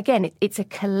 Again, it's a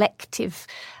collective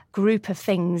group of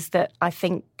things that I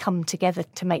think come together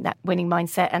to make that winning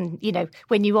mindset. And, you know,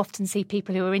 when you often see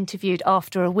people who are interviewed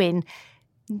after a win,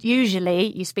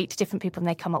 usually you speak to different people and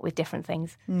they come up with different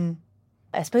things.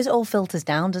 I suppose it all filters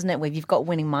down, doesn't it? Where you've got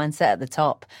winning mindset at the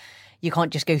top, you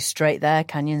can't just go straight there,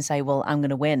 can you, and say, well, I'm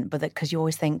going to win. But because you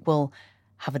always think, well,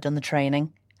 have I done the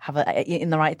training? Have I eaten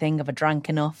the right thing? Have I drank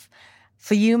enough?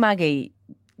 For you, Maggie,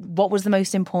 what was the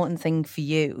most important thing for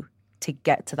you to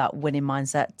get to that winning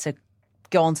mindset, to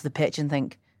go onto the pitch and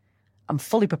think, I'm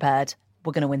fully prepared,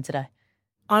 we're going to win today?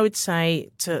 I would say,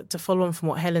 to follow on from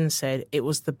what Helen said, it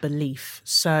was the belief.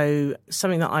 So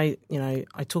something that I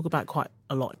talk about quite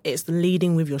a lot. It's the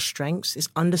leading with your strengths. It's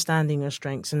understanding your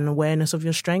strengths and an awareness of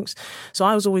your strengths. So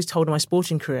I was always told in my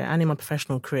sporting career and in my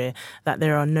professional career that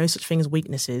there are no such thing as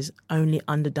weaknesses, only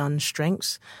underdone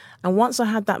strengths. And once I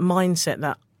had that mindset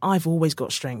that I've always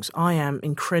got strengths, I am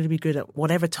incredibly good at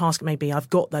whatever task it may be, I've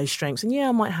got those strengths. And yeah,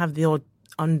 I might have the odd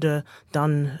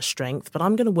underdone strength, but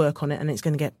I'm going to work on it and it's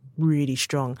going to get really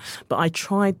strong. But I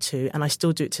tried to, and I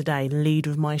still do it today, lead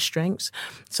with my strengths.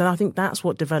 So I think that's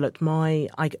what developed my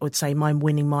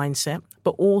winning mindset.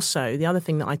 But also the other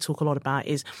thing that I talk a lot about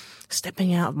is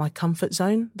stepping out of my comfort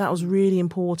zone. That was really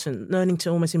important. Learning to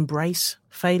almost embrace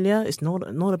failure. It's not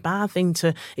a bad thing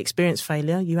to experience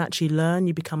failure. You actually learn,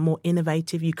 you become more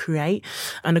innovative, you create.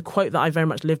 And a quote that I very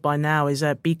much live by now is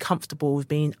be comfortable with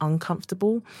being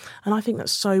uncomfortable. And I think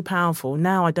that's so powerful.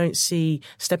 Now I don't see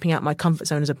stepping out my comfort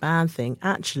zone as a bad thing.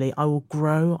 Actually, I will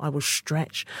grow, I will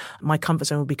stretch. My comfort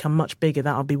zone will become much bigger,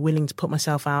 that I'll be willing to put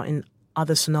myself out in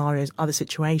other scenarios, other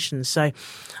situations. So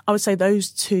I would say those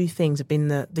two things have been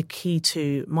the key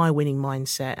to my winning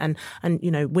mindset. And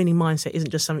you know, winning mindset isn't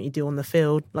just something you do on the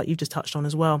field, like you just touched on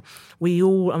as well. We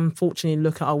all unfortunately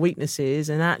look at our weaknesses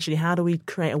and actually how do we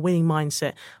create a winning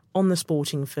mindset on the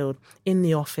sporting field, in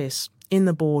the office, in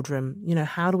the boardroom? You know,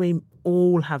 how do we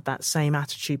all have that same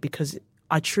attitude? Because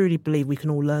I truly believe we can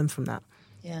all learn from that.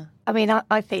 Yeah. I mean,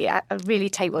 I think I really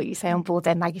take what you say on board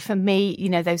there, Maggie. For me, you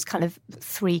know, those kind of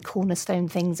three cornerstone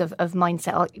things of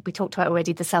mindset, we talked about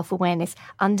already, the self-awareness,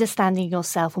 understanding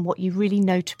yourself and what you really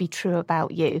know to be true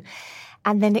about you,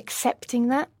 and then accepting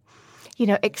that, you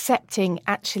know, accepting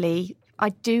actually I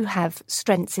do have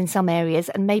strengths in some areas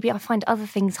and maybe I find other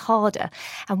things harder.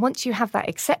 And once you have that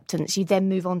acceptance, you then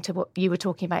move on to what you were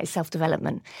talking about is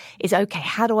self-development. Is, okay,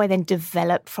 how do I then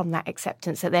develop from that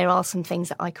acceptance that there are some things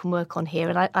that I can work on here?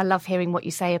 And I love hearing what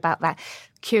you say about that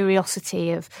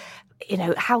curiosity of,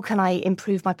 how can I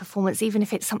improve my performance, even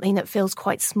if it's something that feels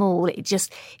quite small? It's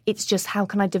just how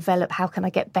can I develop? How can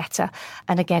I get better?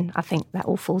 And again, I think that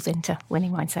all falls into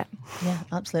winning mindset. Yeah,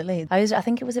 absolutely. I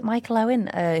think it was Michael Owen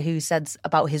who said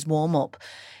about his warm-up.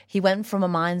 He went from a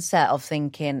mindset of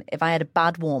thinking, if I had a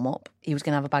bad warm-up, he was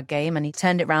going to have a bad game. And he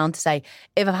turned it around to say,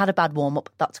 if I've had a bad warm-up,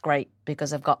 that's great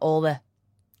because I've got all the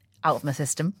out of my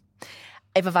system.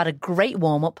 If I've had a great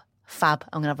warm-up, fab,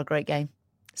 I'm going to have a great game.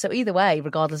 So either way,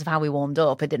 regardless of how he warmed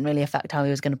up, it didn't really affect how he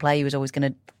was going to play. He was always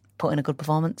going to put in a good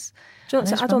performance. Do you know,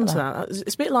 to add on to that,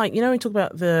 it's a bit like, when we talk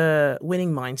about the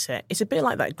winning mindset, it's a bit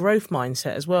like that growth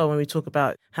mindset as well when we talk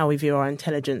about how we view our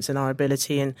intelligence and our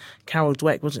ability. And Carol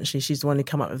Dweck, wasn't she? She's the one who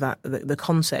came up with that, the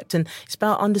concept. And it's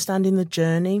about understanding the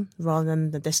journey rather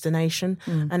than the destination.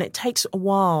 And it takes a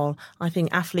while, I think,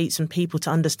 athletes and people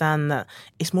to understand that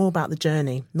it's more about the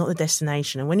journey, not the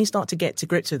destination. And when you start to get to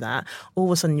grips with that, all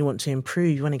of a sudden you want to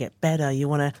improve, you want to get better, you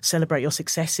want to celebrate your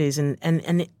successes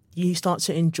you start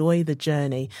to enjoy the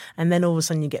journey, and then all of a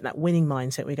sudden you get that winning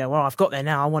mindset. We go, well, I've got there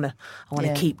now. I want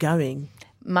to keep going.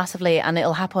 Massively, and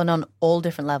it'll happen on all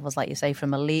different levels, like you say,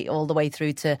 from elite all the way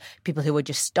through to people who are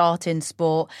just starting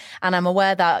sport. And I'm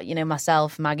aware that,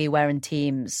 myself, Maggie, we're in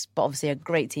teams, but obviously a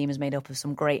great team is made up of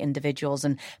some great individuals,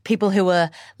 and people who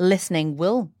are listening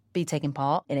will be taking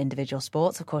part in individual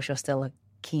sports. Of course, you're still a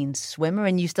keen swimmer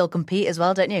and you still compete as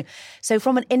well, don't you? So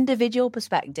from an individual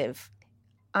perspective,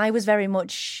 I was very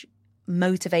much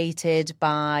motivated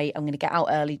by, I'm going to get out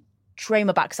early, train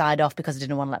my backside off because I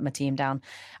didn't want to let my team down.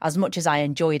 As much as I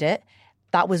enjoyed it,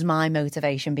 that was my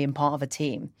motivation, being part of a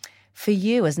team. For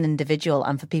you as an individual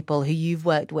and for people who you've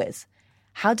worked with,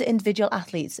 how do individual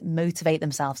athletes motivate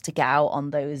themselves to get out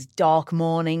on those dark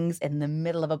mornings in the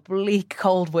middle of a bleak,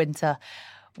 cold winter?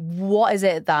 What is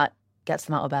it that gets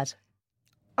them out of bed?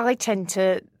 I tend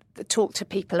to talk to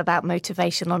people about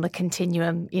motivation on a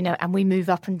continuum, and we move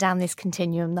up and down this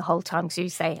continuum the whole time. So you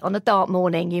say on a dark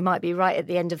morning, you might be right at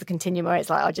the end of the continuum where it's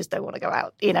like, I just don't want to go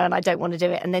out, and I don't want to do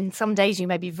it. And then some days you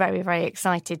may be very, very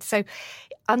excited. So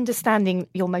understanding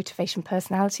your motivation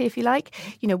personality, if you like,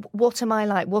 what am I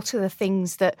like? What are the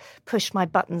things that push my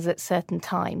buttons at certain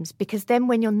times? Because then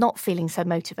when you're not feeling so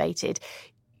motivated,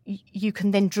 you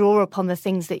can then draw upon the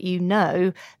things that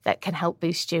that can help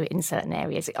boost you in certain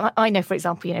areas. I know, for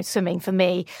example, swimming for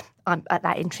me, I'm at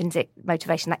that intrinsic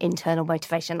motivation, that internal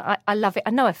motivation. I love it.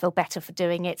 I know I feel better for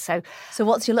doing it. So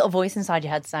what's your little voice inside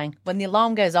your head saying when the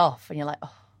alarm goes off and you're like,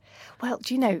 oh? Well,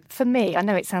 do you know, for me, I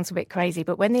know it sounds a bit crazy,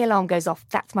 but when the alarm goes off,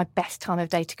 that's my best time of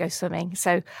day to go swimming.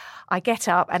 So I get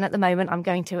up, and at the moment I'm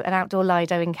going to an outdoor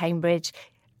Lido in Cambridge.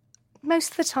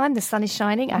 Most of the time the sun is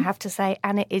shining, I have to say,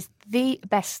 and it is the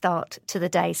best start to the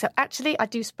day. So actually I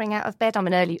do spring out of bed. I'm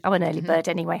an early bird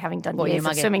anyway, having done years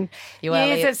of swimming.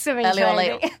 Years of swimming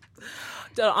training.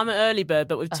 I'm an early bird,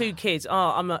 but with two kids,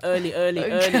 I'm an early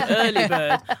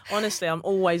bird. Honestly, I'm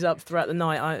always up throughout the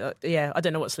night. I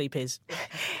don't know what sleep is.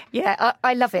 Yeah,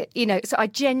 I love it. So I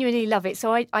genuinely love it.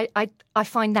 So I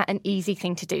find that an easy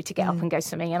thing to do, to get up and go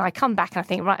swimming. And I come back and I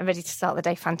think, right, I'm ready to start the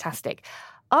day. Fantastic.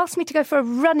 Ask me to go for a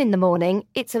run in the morning,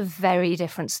 it's a very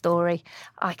different story.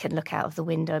 I can look out of the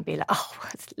window and be like, oh,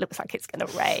 it looks like it's going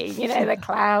to rain. The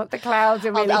clouds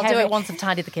are really I'll heavy. do it once I've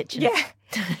tidied the kitchen.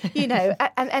 Yeah.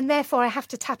 And therefore I have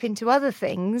to tap into other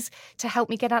things to help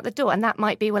me get out the door. And that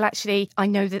might be, well, actually, I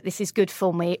know that this is good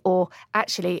for me, or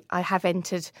actually I have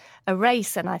entered a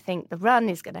race and I think the run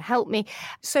is going to help me.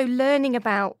 So learning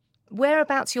about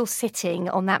whereabouts you're sitting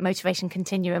on that motivation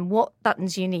continuum, what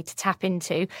buttons you need to tap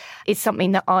into, is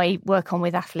something that I work on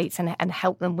with athletes and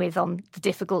help them with on the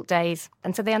difficult days.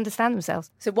 And so they understand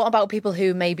themselves. So what about people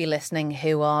who may be listening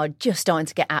who are just starting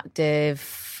to get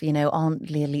active, aren't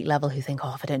the elite level, who think,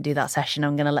 if I don't do that session,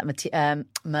 I'm going to let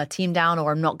my team down,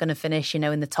 or I'm not going to finish,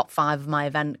 in the top 5 of my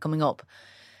event coming up.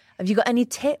 Have you got any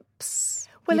tips?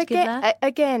 Well,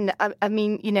 again, I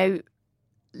mean,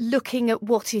 looking at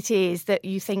what it is that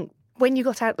you think, when you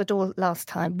got out the door last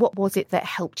time, what was it that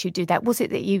helped you do that? Was it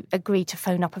that you agreed to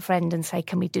phone up a friend and say,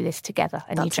 can we do this together?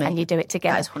 And you do it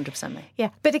together. That is 100% me. Yeah.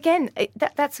 But again,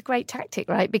 that's a great tactic,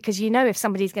 right? Because if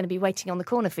somebody's going to be waiting on the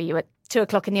corner for you at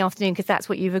 2:00 in the afternoon because that's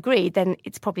what you've agreed, then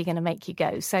it's probably going to make you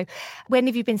go. So when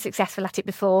have you been successful at it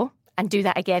before? And do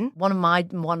that again? One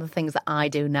of the things that I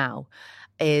do now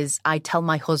is I tell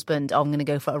my husband, I'm going to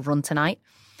go for a run tonight.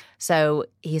 So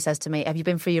he says to me, have you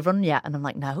been for your run yet? And I'm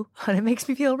like, no. And it makes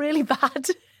me feel really bad.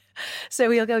 So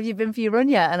he'll go, have you been for your run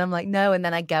yet? And I'm like, no. And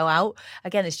then I go out.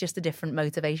 Again, it's just a different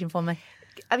motivation for me.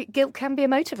 I mean, guilt can be a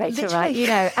motivator, Literally. right? You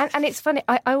know, and it's funny.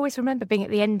 I always remember being at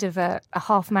the end of a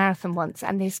half marathon once,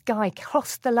 and this guy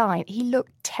crossed the line. He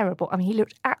looked terrible. I mean, he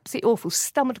looked absolutely awful,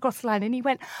 stumbled across the line, and he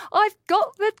went, "I've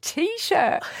got the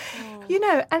T-shirt." Oh. You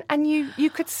know, and you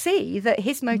could see that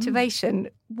his motivation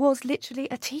was literally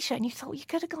a T-shirt, and you thought you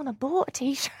could have gone and bought a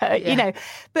T-shirt, you know.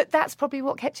 But that's probably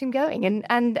what kept him going,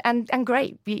 and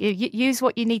great. You use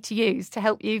what you need to use to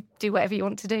help you do whatever you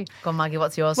want to do. Go on, Maggie,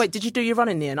 what's yours? Wait, did you do your run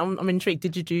in the end? I'm intrigued.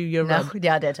 Did you do your run?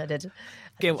 Yeah, I did.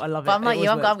 Guilt, I love it. But I'm like you,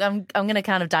 I'm going to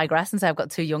kind of digress and say I've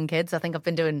got 2 young kids. I think I've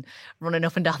been running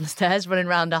up and down the stairs, running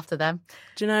around after them.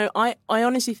 Do you know, I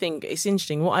honestly think it's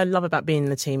interesting. What I love about being in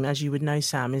the team, as you would know,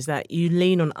 Sam, is that you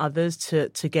lean on others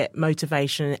to get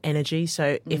motivation and energy.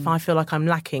 So if I feel like I'm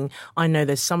lacking, I know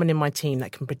there's someone in my team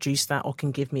that can produce that or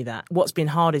can give me that. What's been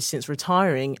hard is since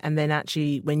retiring, and then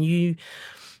actually when you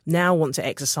now want to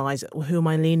exercise, who am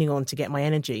I leaning on to get my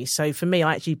energy? So for me,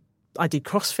 I did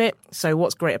CrossFit. So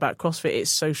what's great about CrossFit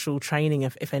is social training,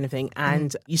 if anything.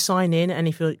 And you sign in, and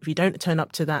if you don't turn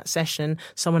up to that session,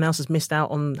 someone else has missed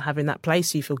out on having that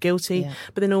place. So you feel guilty. Yeah.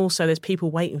 But then also there's people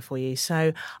waiting for you.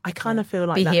 So I kind of feel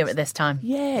like be here at this time.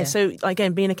 Yeah. So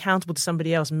again, being accountable to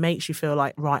somebody else makes you feel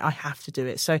like, right, I have to do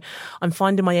it. So I'm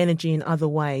finding my energy in other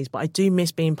ways. But I do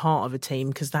miss being part of a team,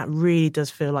 because that really does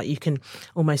feel like you can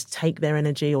almost take their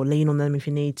energy or lean on them if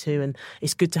you need to. And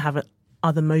it's good to have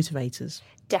other motivators.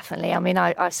 Definitely. I mean,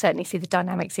 I certainly see the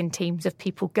dynamics in teams of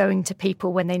people going to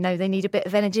people when they know they need a bit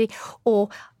of energy, or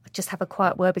just have a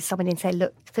quiet word with somebody and say,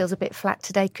 look, it feels a bit flat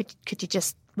today. Could you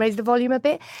just raise the volume a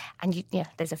bit? And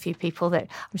there's a few people that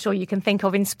I'm sure you can think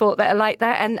of in sport that are like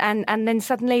that. And then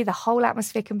suddenly the whole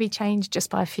atmosphere can be changed just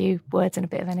by a few words and a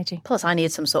bit of energy. Plus, I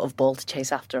need some sort of ball to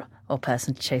chase after, or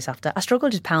person to chase after. I struggle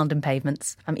just pounding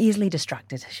pavements. I'm easily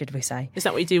distracted, should we say. Is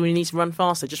that what you do when you need to run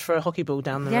faster? Just throw a hockey ball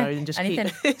down the road and just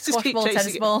anything. Squash ball,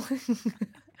 tennis ball.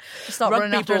 Just start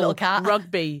running after a little cat.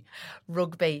 Rugby.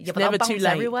 Yeah, but never too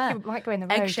late. Everywhere. It might go in the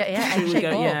road. Egg-shaped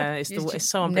ball. Yeah, it's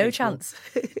so unpredictable. No chance.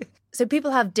 So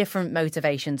people have different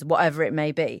motivations, whatever it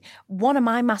may be. One of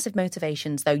my massive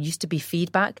motivations, though, used to be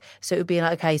feedback. So it would be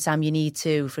like, okay, Sam, you need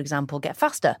to, for example, get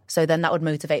faster. So then that would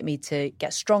motivate me to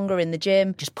get stronger in the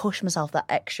gym, just push myself that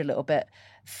extra little bit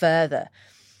further.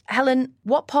 Helen,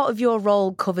 what part of your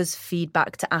role covers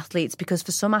feedback to athletes? Because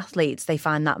for some athletes, they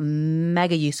find that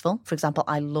mega useful. For example,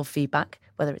 I love feedback,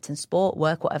 whether it's in sport,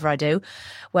 work, whatever I do.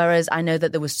 Whereas I know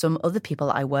that there was some other people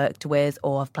that I worked with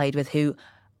or have played with who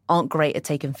aren't great at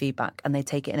taking feedback, and they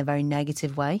take it in a very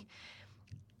negative way.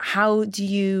 How do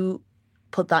you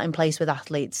put that in place with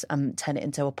athletes and turn it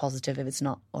into a positive if it's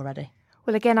not already?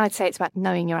 Well, again, I'd say it's about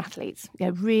knowing your athletes,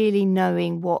 really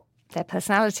knowing what their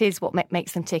personalities, what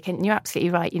makes them tick. And you're absolutely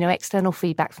right. External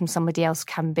feedback from somebody else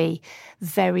can be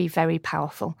very, very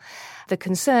powerful. The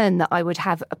concern that I would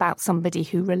have about somebody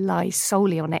who relies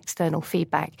solely on external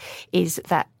feedback is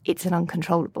that it's an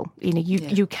uncontrollable.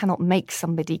 You cannot make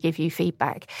somebody give you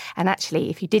feedback. And actually,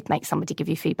 if you did make somebody give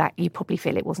you feedback, you probably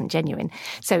feel it wasn't genuine.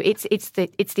 So it's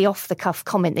the off-the-cuff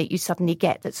comment that you suddenly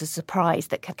get that's a surprise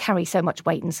that can carry so much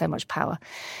weight and so much power.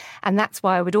 And that's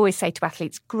why I would always say to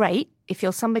athletes, great, if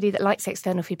you're somebody that likes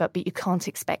external feedback, but you can't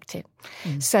expect it.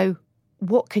 So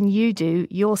what can you do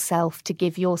yourself to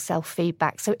give yourself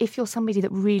feedback? So if you're somebody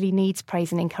that really needs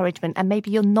praise and encouragement, and maybe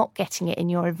you're not getting it in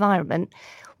your environment,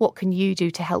 what can you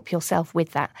do to help yourself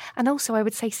with that? And also, I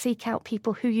would say seek out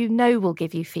people who you know will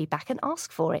give you feedback and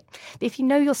ask for it. If you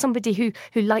know you're somebody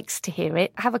who likes to hear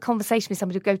it, have a conversation with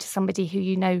somebody, go to somebody who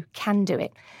you know can do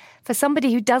it. For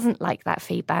somebody who doesn't like that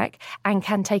feedback and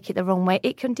can take it the wrong way,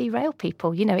 it can derail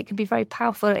people. It can be very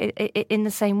powerful in the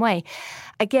same way.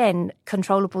 Again,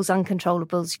 controllables,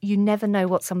 uncontrollables, you never know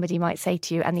what somebody might say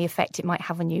to you and the effect it might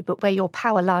have on you. But where your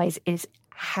power lies is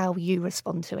how you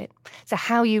respond to it. So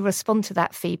how you respond to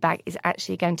that feedback is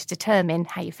actually going to determine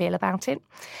how you feel about it.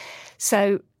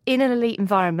 So in an elite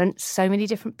environment, so many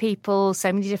different people,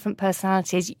 so many different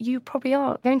personalities, you probably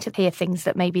are going to hear things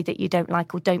that maybe that you don't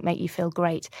like or don't make you feel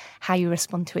great. How you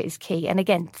respond to it is key. And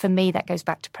again, for me, that goes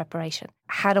back to preparation.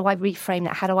 How do I reframe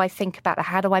that? How do I think about that?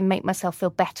 How do I make myself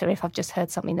feel better if I've just heard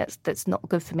something that's not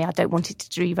good for me? I don't want it to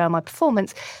derail my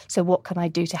performance. So what can I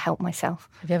do to help myself?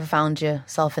 Have you ever found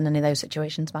yourself in any of those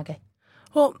situations, Maggie?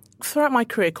 Well, throughout my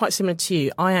career, quite similar to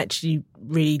you, I actually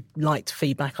really liked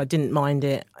feedback. I didn't mind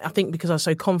it. I think because I was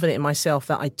so confident in myself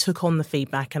that I took on the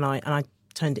feedback and I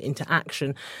turned it into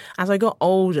action. As I got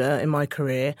older in my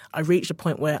career, I reached a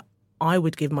point where I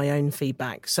would give my own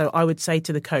feedback. So I would say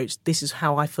to the coach, this is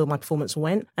how I feel my performance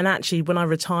went. And actually, when I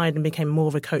retired and became more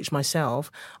of a coach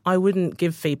myself, I wouldn't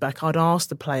give feedback. I'd ask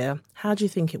the player, how do you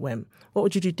think it went? What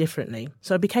would you do differently?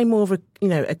 So I became more of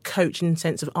a coach in the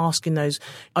sense of asking those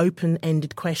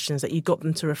open-ended questions that you got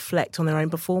them to reflect on their own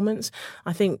performance.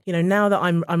 I think, now that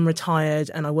I'm retired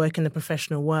and I work in the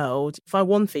professional world, if I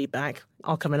want feedback,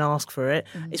 I'll come and ask for it.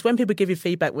 Mm-hmm. It's when people give you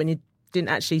feedback when you didn't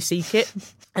actually seek it,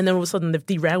 and then all of a sudden they've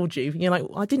derailed you. You're like,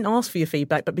 I didn't ask for your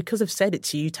feedback, but because I've said it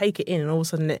to you, you take it in, and all of a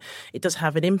sudden it does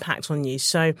have an impact on you.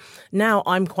 So now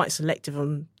I'm quite selective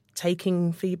on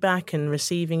taking feedback and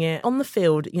receiving it. On the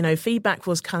field, feedback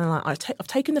was kind of like, I've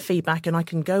taken the feedback and I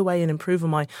can go away and improve on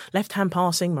my left-hand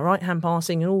passing, my right-hand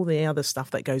passing, and all the other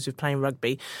stuff that goes with playing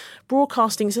rugby.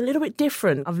 Broadcasting is a little bit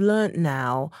different. I've learnt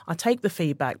now, I take the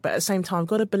feedback, but at the same time, I've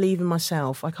got to believe in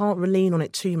myself. I can't lean on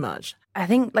it too much. I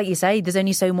think, like you say, there's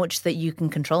only so much that you can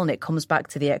control, and it comes back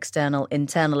to the external,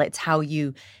 internal. It's how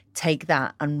you take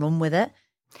that and run with it.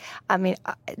 I mean,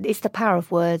 it's the power of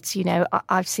words.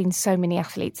 I've seen so many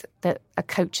athletes that a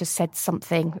coach has said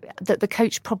something that the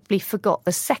coach probably forgot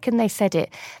the second they said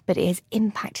it, but it has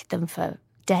impacted them for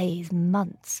days,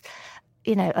 months,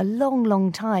 a long,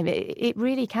 long time. It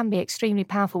really can be extremely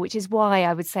powerful, which is why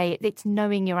I would say it's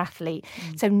knowing your athlete.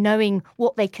 So knowing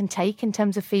what they can take in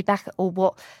terms of feedback, or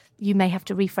what you may have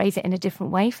to rephrase it in a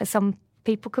different way for some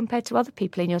people compared to other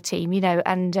people in your team,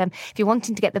 and if you're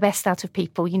wanting to get the best out of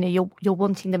people, you're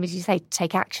wanting them, as you say, to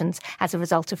take actions as a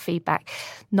result of feedback,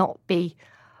 not be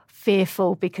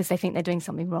fearful because they think they're doing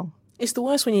something wrong. It's the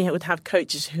worst when you would have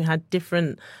coaches who had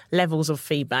different levels of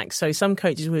feedback. So some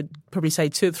coaches would probably say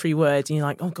 2 or 3 words and you're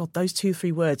like, oh God, those 2 or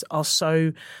 3 words are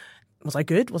so... Was I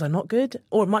good? Was I not good?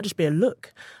 Or it might just be a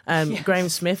look. Yes. Graham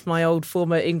Smith, my old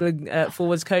former England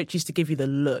forwards coach, used to give you the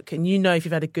look. And if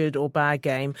you've had a good or bad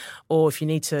game, or if you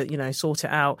need to, sort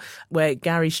it out. Where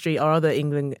Gary Street, our other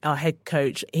our head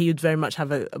coach, he would very much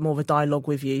have a more of a dialogue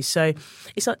with you. So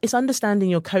it's understanding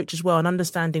your coach as well, and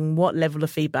understanding what level of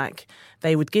feedback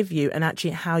they would give you and actually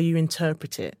how you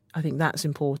interpret it. I think that's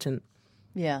important.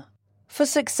 Yeah. For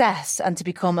success and to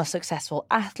become a successful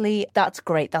athlete, that's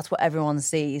great. That's what everyone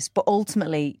sees. But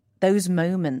ultimately, those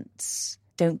moments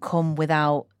don't come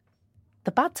without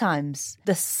the bad times,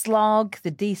 the slog,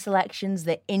 the deselections,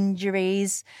 the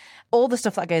injuries, all the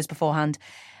stuff that goes beforehand.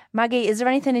 Maggie, is there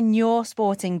anything in your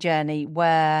sporting journey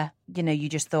where, you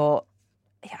just thought,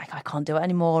 I can't do it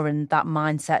anymore, and that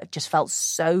mindset just felt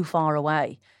so far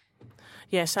away?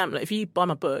 Yeah, Sam, if you buy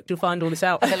my book, you'll find all this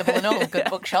out. Available in all good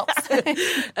bookshops.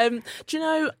 Do you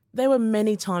know, there were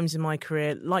many times in my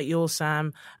career, like yours,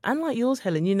 Sam, and like yours,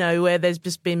 Helen, where there's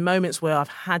just been moments where I've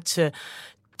had to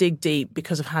dig deep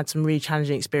because I've had some really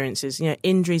challenging experiences.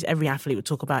 Injuries, every athlete would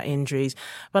talk about injuries.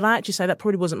 But I actually say that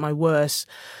probably wasn't my worst.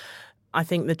 I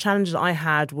think the challenges I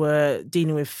had were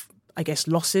dealing with, I guess,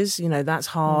 losses. That's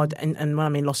hard. And when I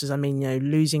mean losses, I mean,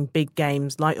 losing big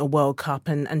games like a World Cup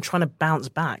and trying to bounce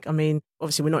back. I mean,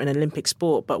 obviously we're not in Olympic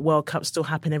sport, but World Cups still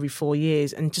happen every 4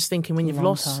 years. And just thinking when you've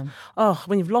lost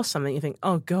something, you think,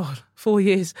 oh God, 4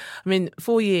 years. I mean,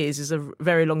 4 years is a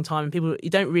very long time, and you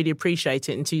don't really appreciate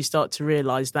it until you start to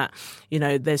realise that,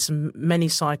 there's many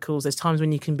cycles. There's times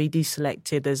when you can be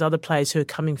deselected. There's other players who are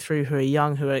coming through who are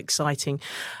young, who are exciting.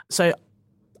 So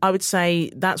I would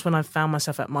say that's when I found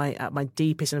myself at my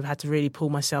deepest, and I've had to really pull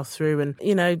myself through.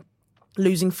 And,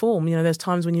 losing form, there's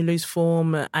times when you lose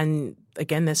form, and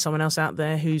again, there's someone else out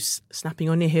there who's snapping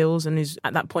on your heels and who's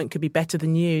at that point could be better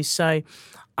than you. So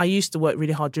I used to work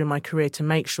really hard during my career to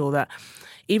make sure that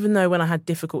even though when I had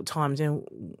difficult times,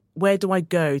 where do I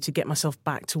go to get myself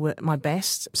back to my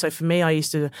best? So for me, I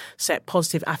used to set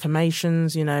positive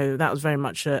affirmations. That was very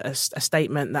much a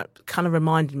statement that kind of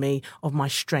reminded me of my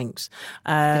strengths.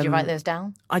 Did you write those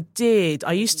down? I did.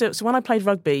 I used to. So when I played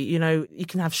rugby, you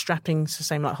can have strappings, the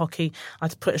same like hockey. I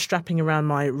had to put a strapping around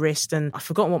my wrist, and I've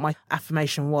forgotten what my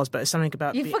affirmation was, but it's something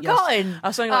about... You've forgotten? I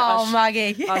was something like,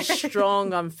 Maggie. I'm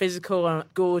strong, I'm physical, I'm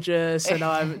gorgeous, and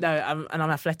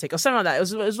I'm athletic, or something like that.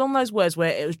 It was one of those words where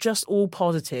it was just all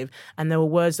positive, and there were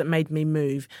words that made me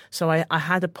move. So I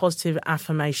had a positive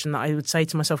affirmation that I would say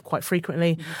to myself quite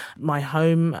frequently. Mm-hmm. My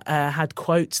home had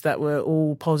quotes that were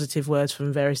all positive words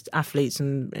from various athletes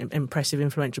and impressive,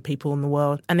 influential people in the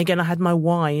world. And again, I had my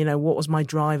why, what was my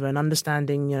driver, and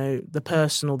understanding, the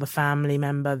personal, the family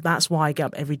member. That's why I get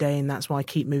up every day, and that's why I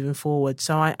keep moving forward.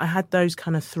 So I had those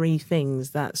kind of 3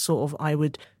 things that sort of I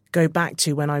would go back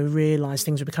to when I realised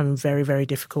things were becoming very, very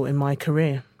difficult in my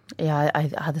career. Yeah, I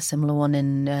had a similar one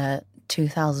in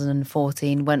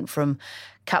 2014. Went from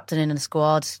captaining a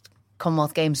squad,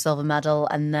 Commonwealth Games silver medal,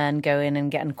 and then going and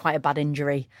getting quite a bad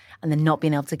injury, and then not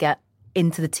being able to get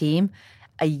into the team.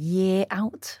 a year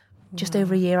out, just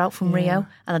over a year out from Rio,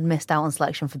 and I'd missed out on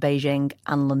selection for Beijing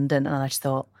and London, and I just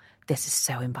thought, this is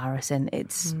so embarrassing.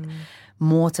 It's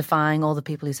mortifying. All the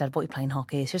people who said, what, you're playing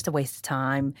hockey, it's just a waste of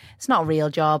time. It's not a real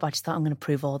job. I just thought, I'm going to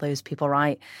prove all those people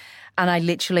right. And I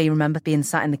literally remember being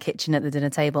sat in the kitchen at the dinner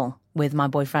table with my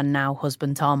boyfriend, now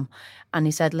husband, Tom. And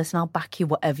he said, listen, I'll back you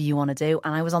whatever you want to do.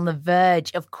 And I was on the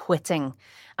verge of quitting.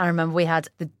 I remember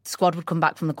the squad would come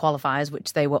back from the qualifiers,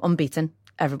 which they were unbeaten.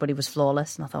 Everybody was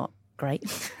flawless. And I thought, great.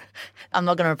 I'm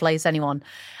not going to replace anyone.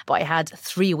 But I had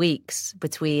 3 weeks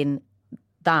between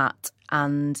that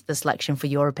and the selection for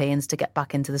Europeans to get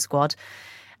back into the squad.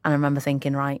 And I remember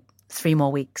thinking, right, 3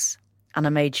 more weeks. And I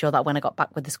made sure that when I got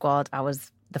back with the squad, I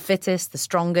was the fittest, the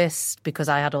strongest, because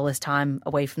I had all this time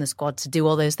away from the squad to do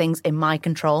all those things in my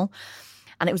control.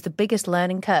 And it was the biggest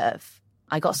learning curve.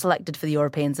 I got selected for the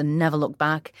Europeans and never looked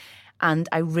back. And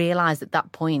I realised at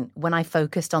that point, when I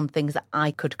focused on things that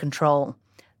I could control,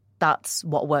 that's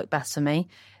what worked best for me.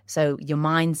 So your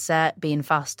mindset, being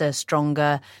faster,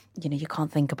 stronger, you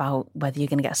can't think about whether you're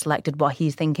going to get selected, what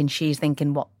he's thinking, she's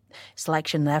thinking, what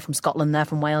selection, they're from Scotland, they're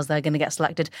from Wales, they're going to get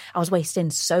selected. I was wasting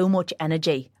so much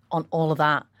energy on all of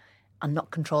that and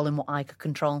not controlling what I could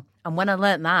control. And when I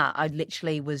learned that, I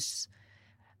literally was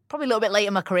probably a little bit late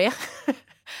in my career,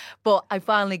 but I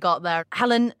finally got there.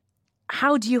 Helen,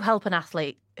 how do you help an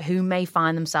athlete who may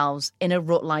find themselves in a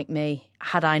rut like me,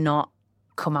 had I not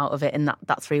come out of it in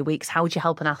that 3 weeks? How would you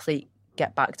help an athlete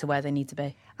get back to where they need to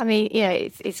be? I mean,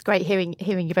 it's great hearing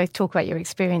you both talk about your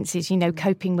experiences.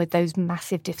 Coping with those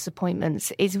massive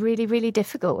disappointments is really, really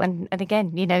difficult. And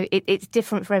again, it's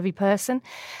different for every person.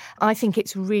 I think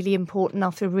it's really important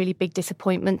after a really big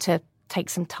disappointment to take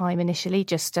some time initially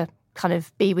just to kind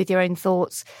of be with your own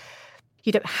thoughts.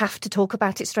 You don't have to talk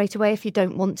about it straight away if you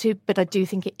don't want to, but I do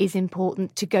think it is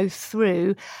important to go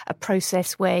through a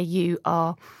process where you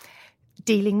are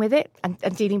dealing with it and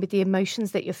dealing with the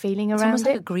emotions that you're feeling around it. It's almost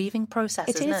like a grieving process,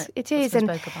 isn't it? It is.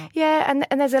 And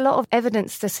there's a lot of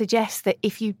evidence to suggest that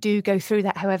if you do go through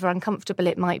that, however uncomfortable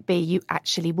it might be, you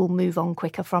actually will move on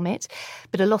quicker from it.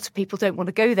 But a lot of people don't want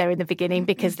to go there in the beginning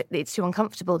because it's too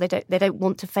uncomfortable. They don't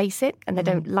want to face it, and they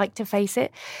don't like to face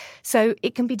it. So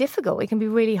it can be difficult. It can be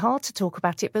really hard to talk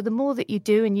about it. But the more that you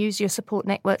do and use your support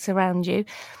networks around you,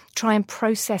 try and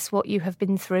process what you have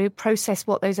been through, process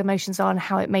what those emotions are and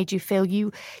how it made you feel.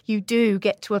 You do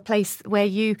get to a place where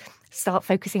you start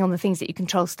focusing on the things that you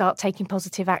control, start taking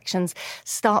positive actions,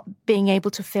 start being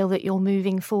able to feel that you're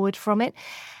moving forward from it.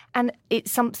 And it's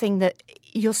something that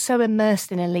you're so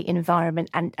immersed in an elite environment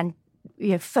and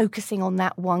focusing on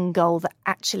that one goal, that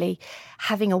actually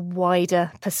having a wider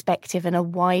perspective and a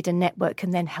wider network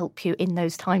can then help you in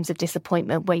those times of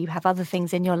disappointment where you have other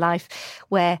things in your life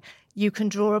where you can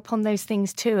draw upon those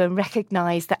things too and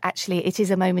recognise that actually it is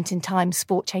a moment in time.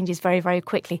 Sport changes very, very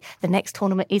quickly. The next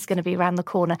tournament is going to be around the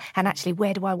corner. And actually,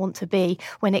 where do I want to be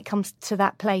when it comes to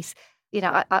that place?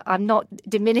 I'm not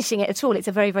diminishing it at all. It's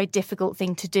a very, very difficult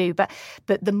thing to do. But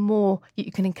the more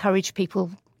you can encourage people,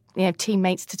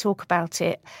 teammates to talk about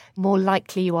it, more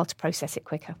likely you are to process it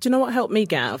quicker. Do you know what helped me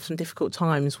get out of some difficult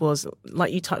times was,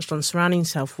 like you touched on, surrounding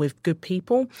yourself with good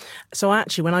people. So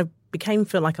actually, when I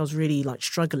feel like I was really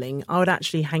struggling, I would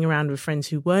actually hang around with friends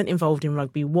who weren't involved in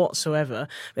rugby whatsoever.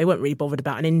 They weren't really bothered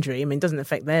about an injury. I mean, it doesn't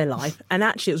affect their life. And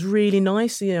actually, it was really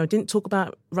nice. Didn't talk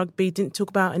about rugby, didn't talk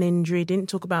about an injury, didn't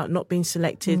talk about not being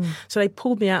selected. So they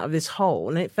pulled me out of this hole,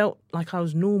 and it felt like I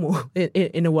was normal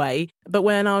in a way. But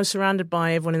when I was surrounded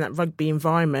by everyone in that rugby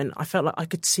environment, I felt like I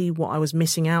could see what I was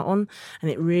missing out on, and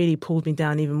it really pulled me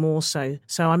down even more so.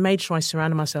 So I made sure I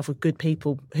surrounded myself with good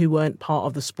people who weren't part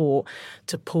of the sport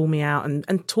to pull me out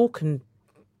and talk and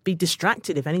be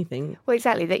distracted, if anything. Well,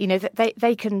 exactly. That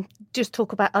they can just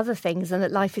talk about other things and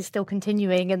that life is still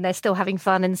continuing and they're still having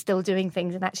fun and still doing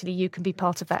things, and actually you can be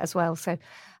part of that as well. So,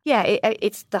 yeah,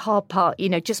 it's the hard part.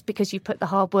 Just because you put the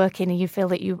hard work in and you feel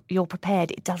that you're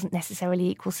prepared, it doesn't necessarily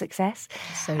equal success.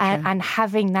 So true. And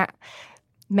having that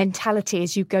mentality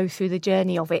as you go through the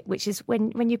journey of it, which is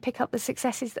when you pick up the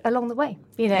successes along the way,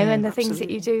 and the things that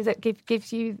you do that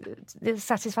gives you the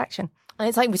satisfaction. And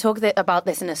it's like we talk about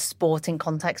this in a sporting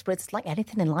context, but it's like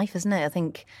anything in life, isn't it? I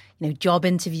think, job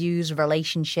interviews,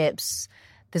 relationships,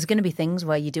 there's going to be things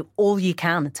where you do all you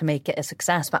can to make it a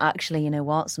success, but actually,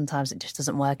 sometimes it just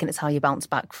doesn't work, and it's how you bounce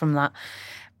back from that.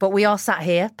 But we are sat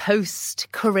here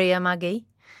post-career, Maggie,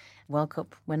 World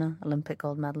Cup winner, Olympic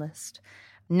gold medalist,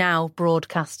 now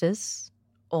broadcasters,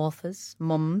 authors,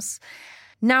 mums.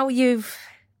 Now you've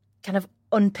kind of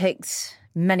unpicked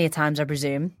many a times, I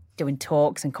presume, doing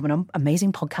talks and coming on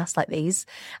amazing podcasts like these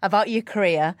about your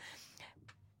career.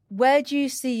 Where do you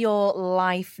see your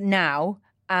life now,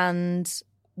 and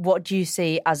what do you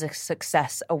see as a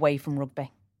success away from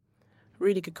rugby?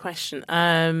 Really good question.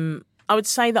 I would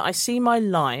say that I see my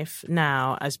life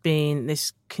now as being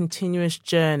this continuous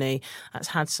journey that's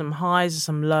had some highs and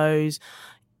some lows.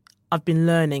 I've been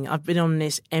learning. I've been on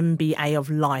this MBA of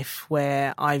life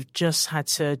where I've just had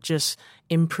to just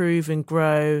improve and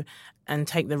grow and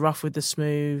take the rough with the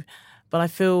smooth. But I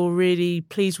feel really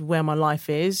pleased with where my life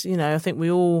is. You know, I think we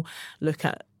all look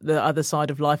at the other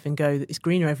side of life and go, it's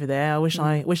greener over there. I wish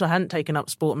I hadn't taken up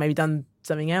sport, maybe done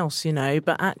something else, you know.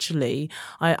 But actually,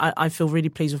 I feel really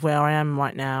pleased with where I am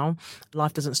right now.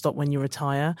 Life doesn't stop when you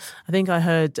retire. I think I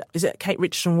heard, is it Kate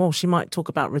Richardson-Walsh? She might talk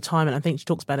about retirement. I think she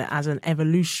talks about it as an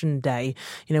evolution day,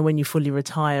 you know, when you fully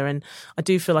retire. And I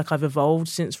do feel like I've evolved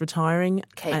since retiring.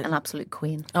 Kate, an absolute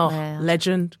queen. Oh, yeah.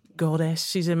 Legend, goddess.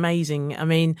 She's amazing. I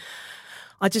mean,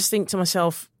 I just think to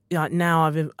myself, now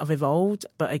I've evolved,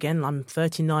 but again, I'm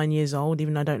 39 years old.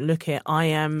 Even though I don't look it, I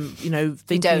am, you know,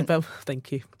 thinking about.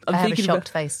 Thank you. I have a shocked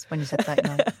face when you said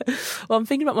 39. Well, I'm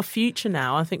thinking about my future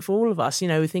now. I think for all of us, you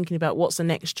know, we're thinking about what's the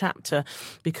next chapter,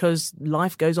 because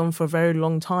life goes on for a very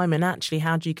long time. And actually,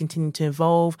 how do you continue to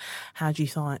evolve? How do you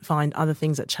find other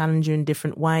things that challenge you in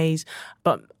different ways?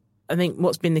 But I think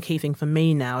what's been the key thing for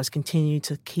me now is continue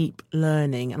to keep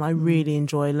learning. And I really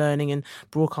enjoy learning, and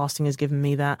broadcasting has given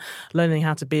me that. Learning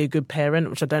how to be a good parent,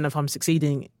 which I don't know if I'm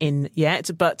succeeding in yet,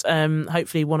 but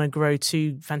hopefully want to grow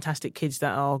two fantastic kids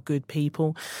that are good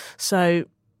people. So,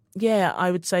 yeah,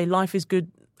 I would say life is good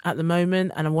at the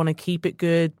moment, and I want to keep it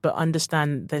good, but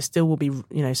understand there still will be,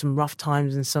 you know, some rough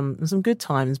times and some good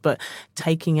times, but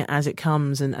taking it as it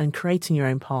comes and creating your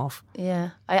own path. Yeah,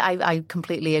 I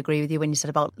completely agree with you when you said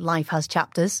about life has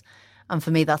chapters. And for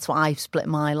me, that's what I've split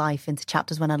my life into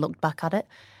chapters when I looked back at it.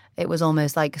 It was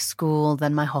almost like school,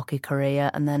 then my hockey career,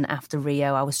 and then after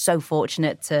Rio, I was so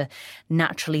fortunate to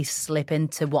naturally slip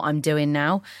into what I'm doing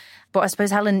now. But I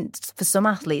suppose, Helen, for some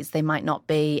athletes, they might not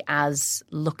be as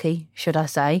lucky, should I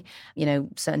say. You know,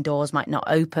 certain doors might not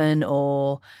open,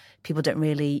 or people don't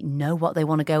really know what they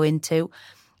want to go into.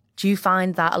 Do you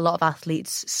find that a lot of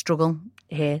athletes struggle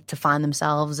here to find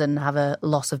themselves and have a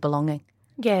loss of belonging?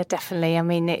 Yeah, definitely. I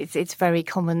mean, it's very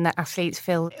common that athletes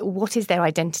feel, what is their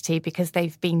identity? Because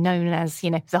they've been known as,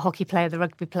 you know, the hockey player, the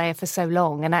rugby player for so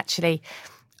long. And actually,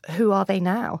 who are they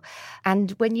now?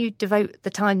 And when you devote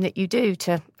the time that you do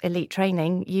to elite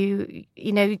training, you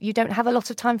don't have a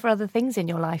lot of time for other things in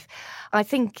your life. I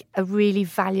think a really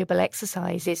valuable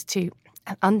exercise is to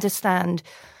understand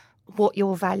what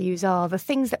your values are, the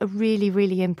things that are really,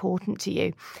 really important to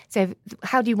you. So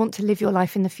how do you want to live your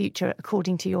life in the future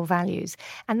according to your values?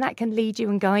 And that can lead you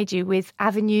and guide you with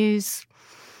avenues,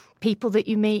 people that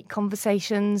you meet,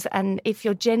 conversations. And if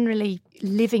you're generally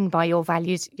living by your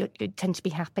values, you tend to be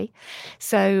happy.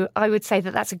 So I would say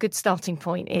that that's a good starting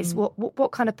point is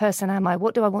what kind of person am I?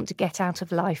 What do I want to get out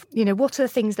of life? You know, what are the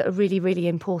things that are really, really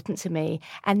important to me?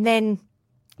 And then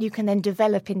you can then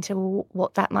develop into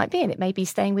what that might be. And it may be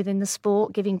staying within the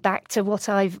sport, giving back to what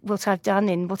I've done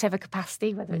in whatever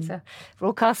capacity, whether it's a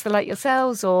broadcaster like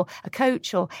yourselves or a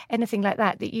coach or anything like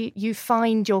that, that you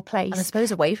find your place. And I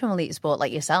suppose away from elite sport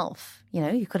like yourself, you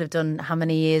know, you could have done how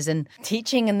many years in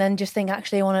teaching and then just think,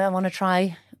 actually, I want to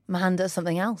try my hand at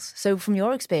something else. So from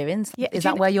your experience, is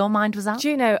that where your mind was at?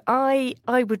 Do you know, I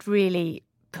would really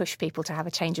push people to have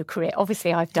a change of career.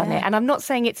 Obviously, I've done it. And I'm not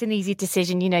saying it's an easy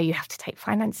decision. You know, you have to take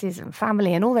finances and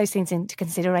family and all those things into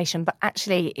consideration. But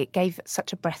actually, it gave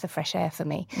such a breath of fresh air for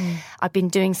me. I've been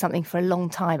doing something for a long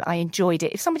time. I enjoyed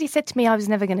it. If somebody said to me I was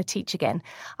never going to teach again,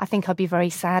 I think I'd be very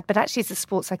sad. But actually, as a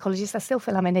sports psychologist, I still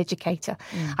feel I'm an educator.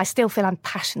 I still feel I'm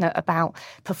passionate about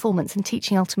performance, and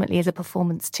teaching ultimately is a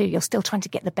performance too. You're still trying to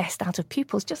get the best out of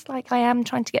pupils, just like I am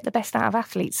trying to get the best out of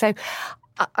athletes. So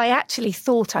I actually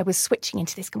thought I was switching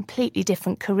into this completely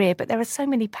different career, but there are so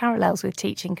many parallels with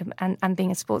teaching and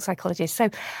being a sports psychologist. So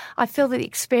I feel that the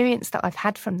experience that I've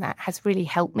had from that has really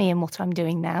helped me in what I'm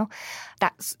doing now.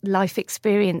 That's life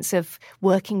experience of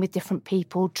working with different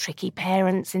people, tricky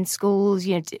parents in schools,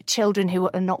 you know, children who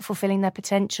are not fulfilling their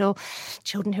potential,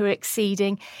 children who are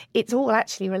exceeding. It's all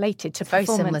actually related to very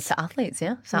performance. Similar to athletes,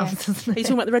 yeah? Sounds. Are you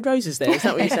talking about the red roses there? Is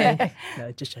that what you're saying?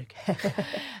 No, just joking.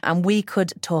 And we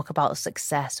could talk about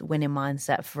success, winning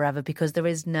mindset forever, because there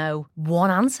is no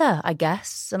one answer, I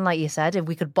guess. And like you said, if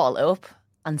we could bottle it up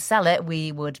and sell it,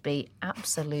 we would be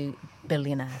absolute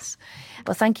billionaires.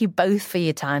 But thank you both for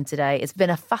your time today. It's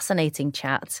been a fascinating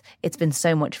chat. It's been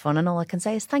so much fun. And all I can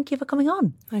say is thank you for coming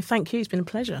on. No, thank you. It's been a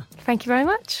pleasure. Thank you very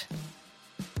much.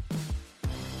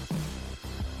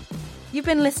 You've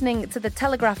been listening to the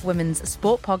Telegraph Women's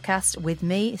Sport Podcast with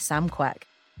me, Sam Queck.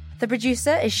 The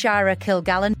producer is Shira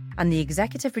Kilgallen, and the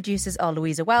executive producers are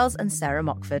Louisa Wells and Sarah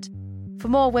Mockford. For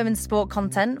more women's sport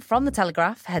content from The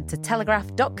Telegraph, head to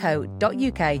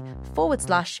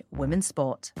telegraph.co.uk/women's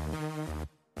sport.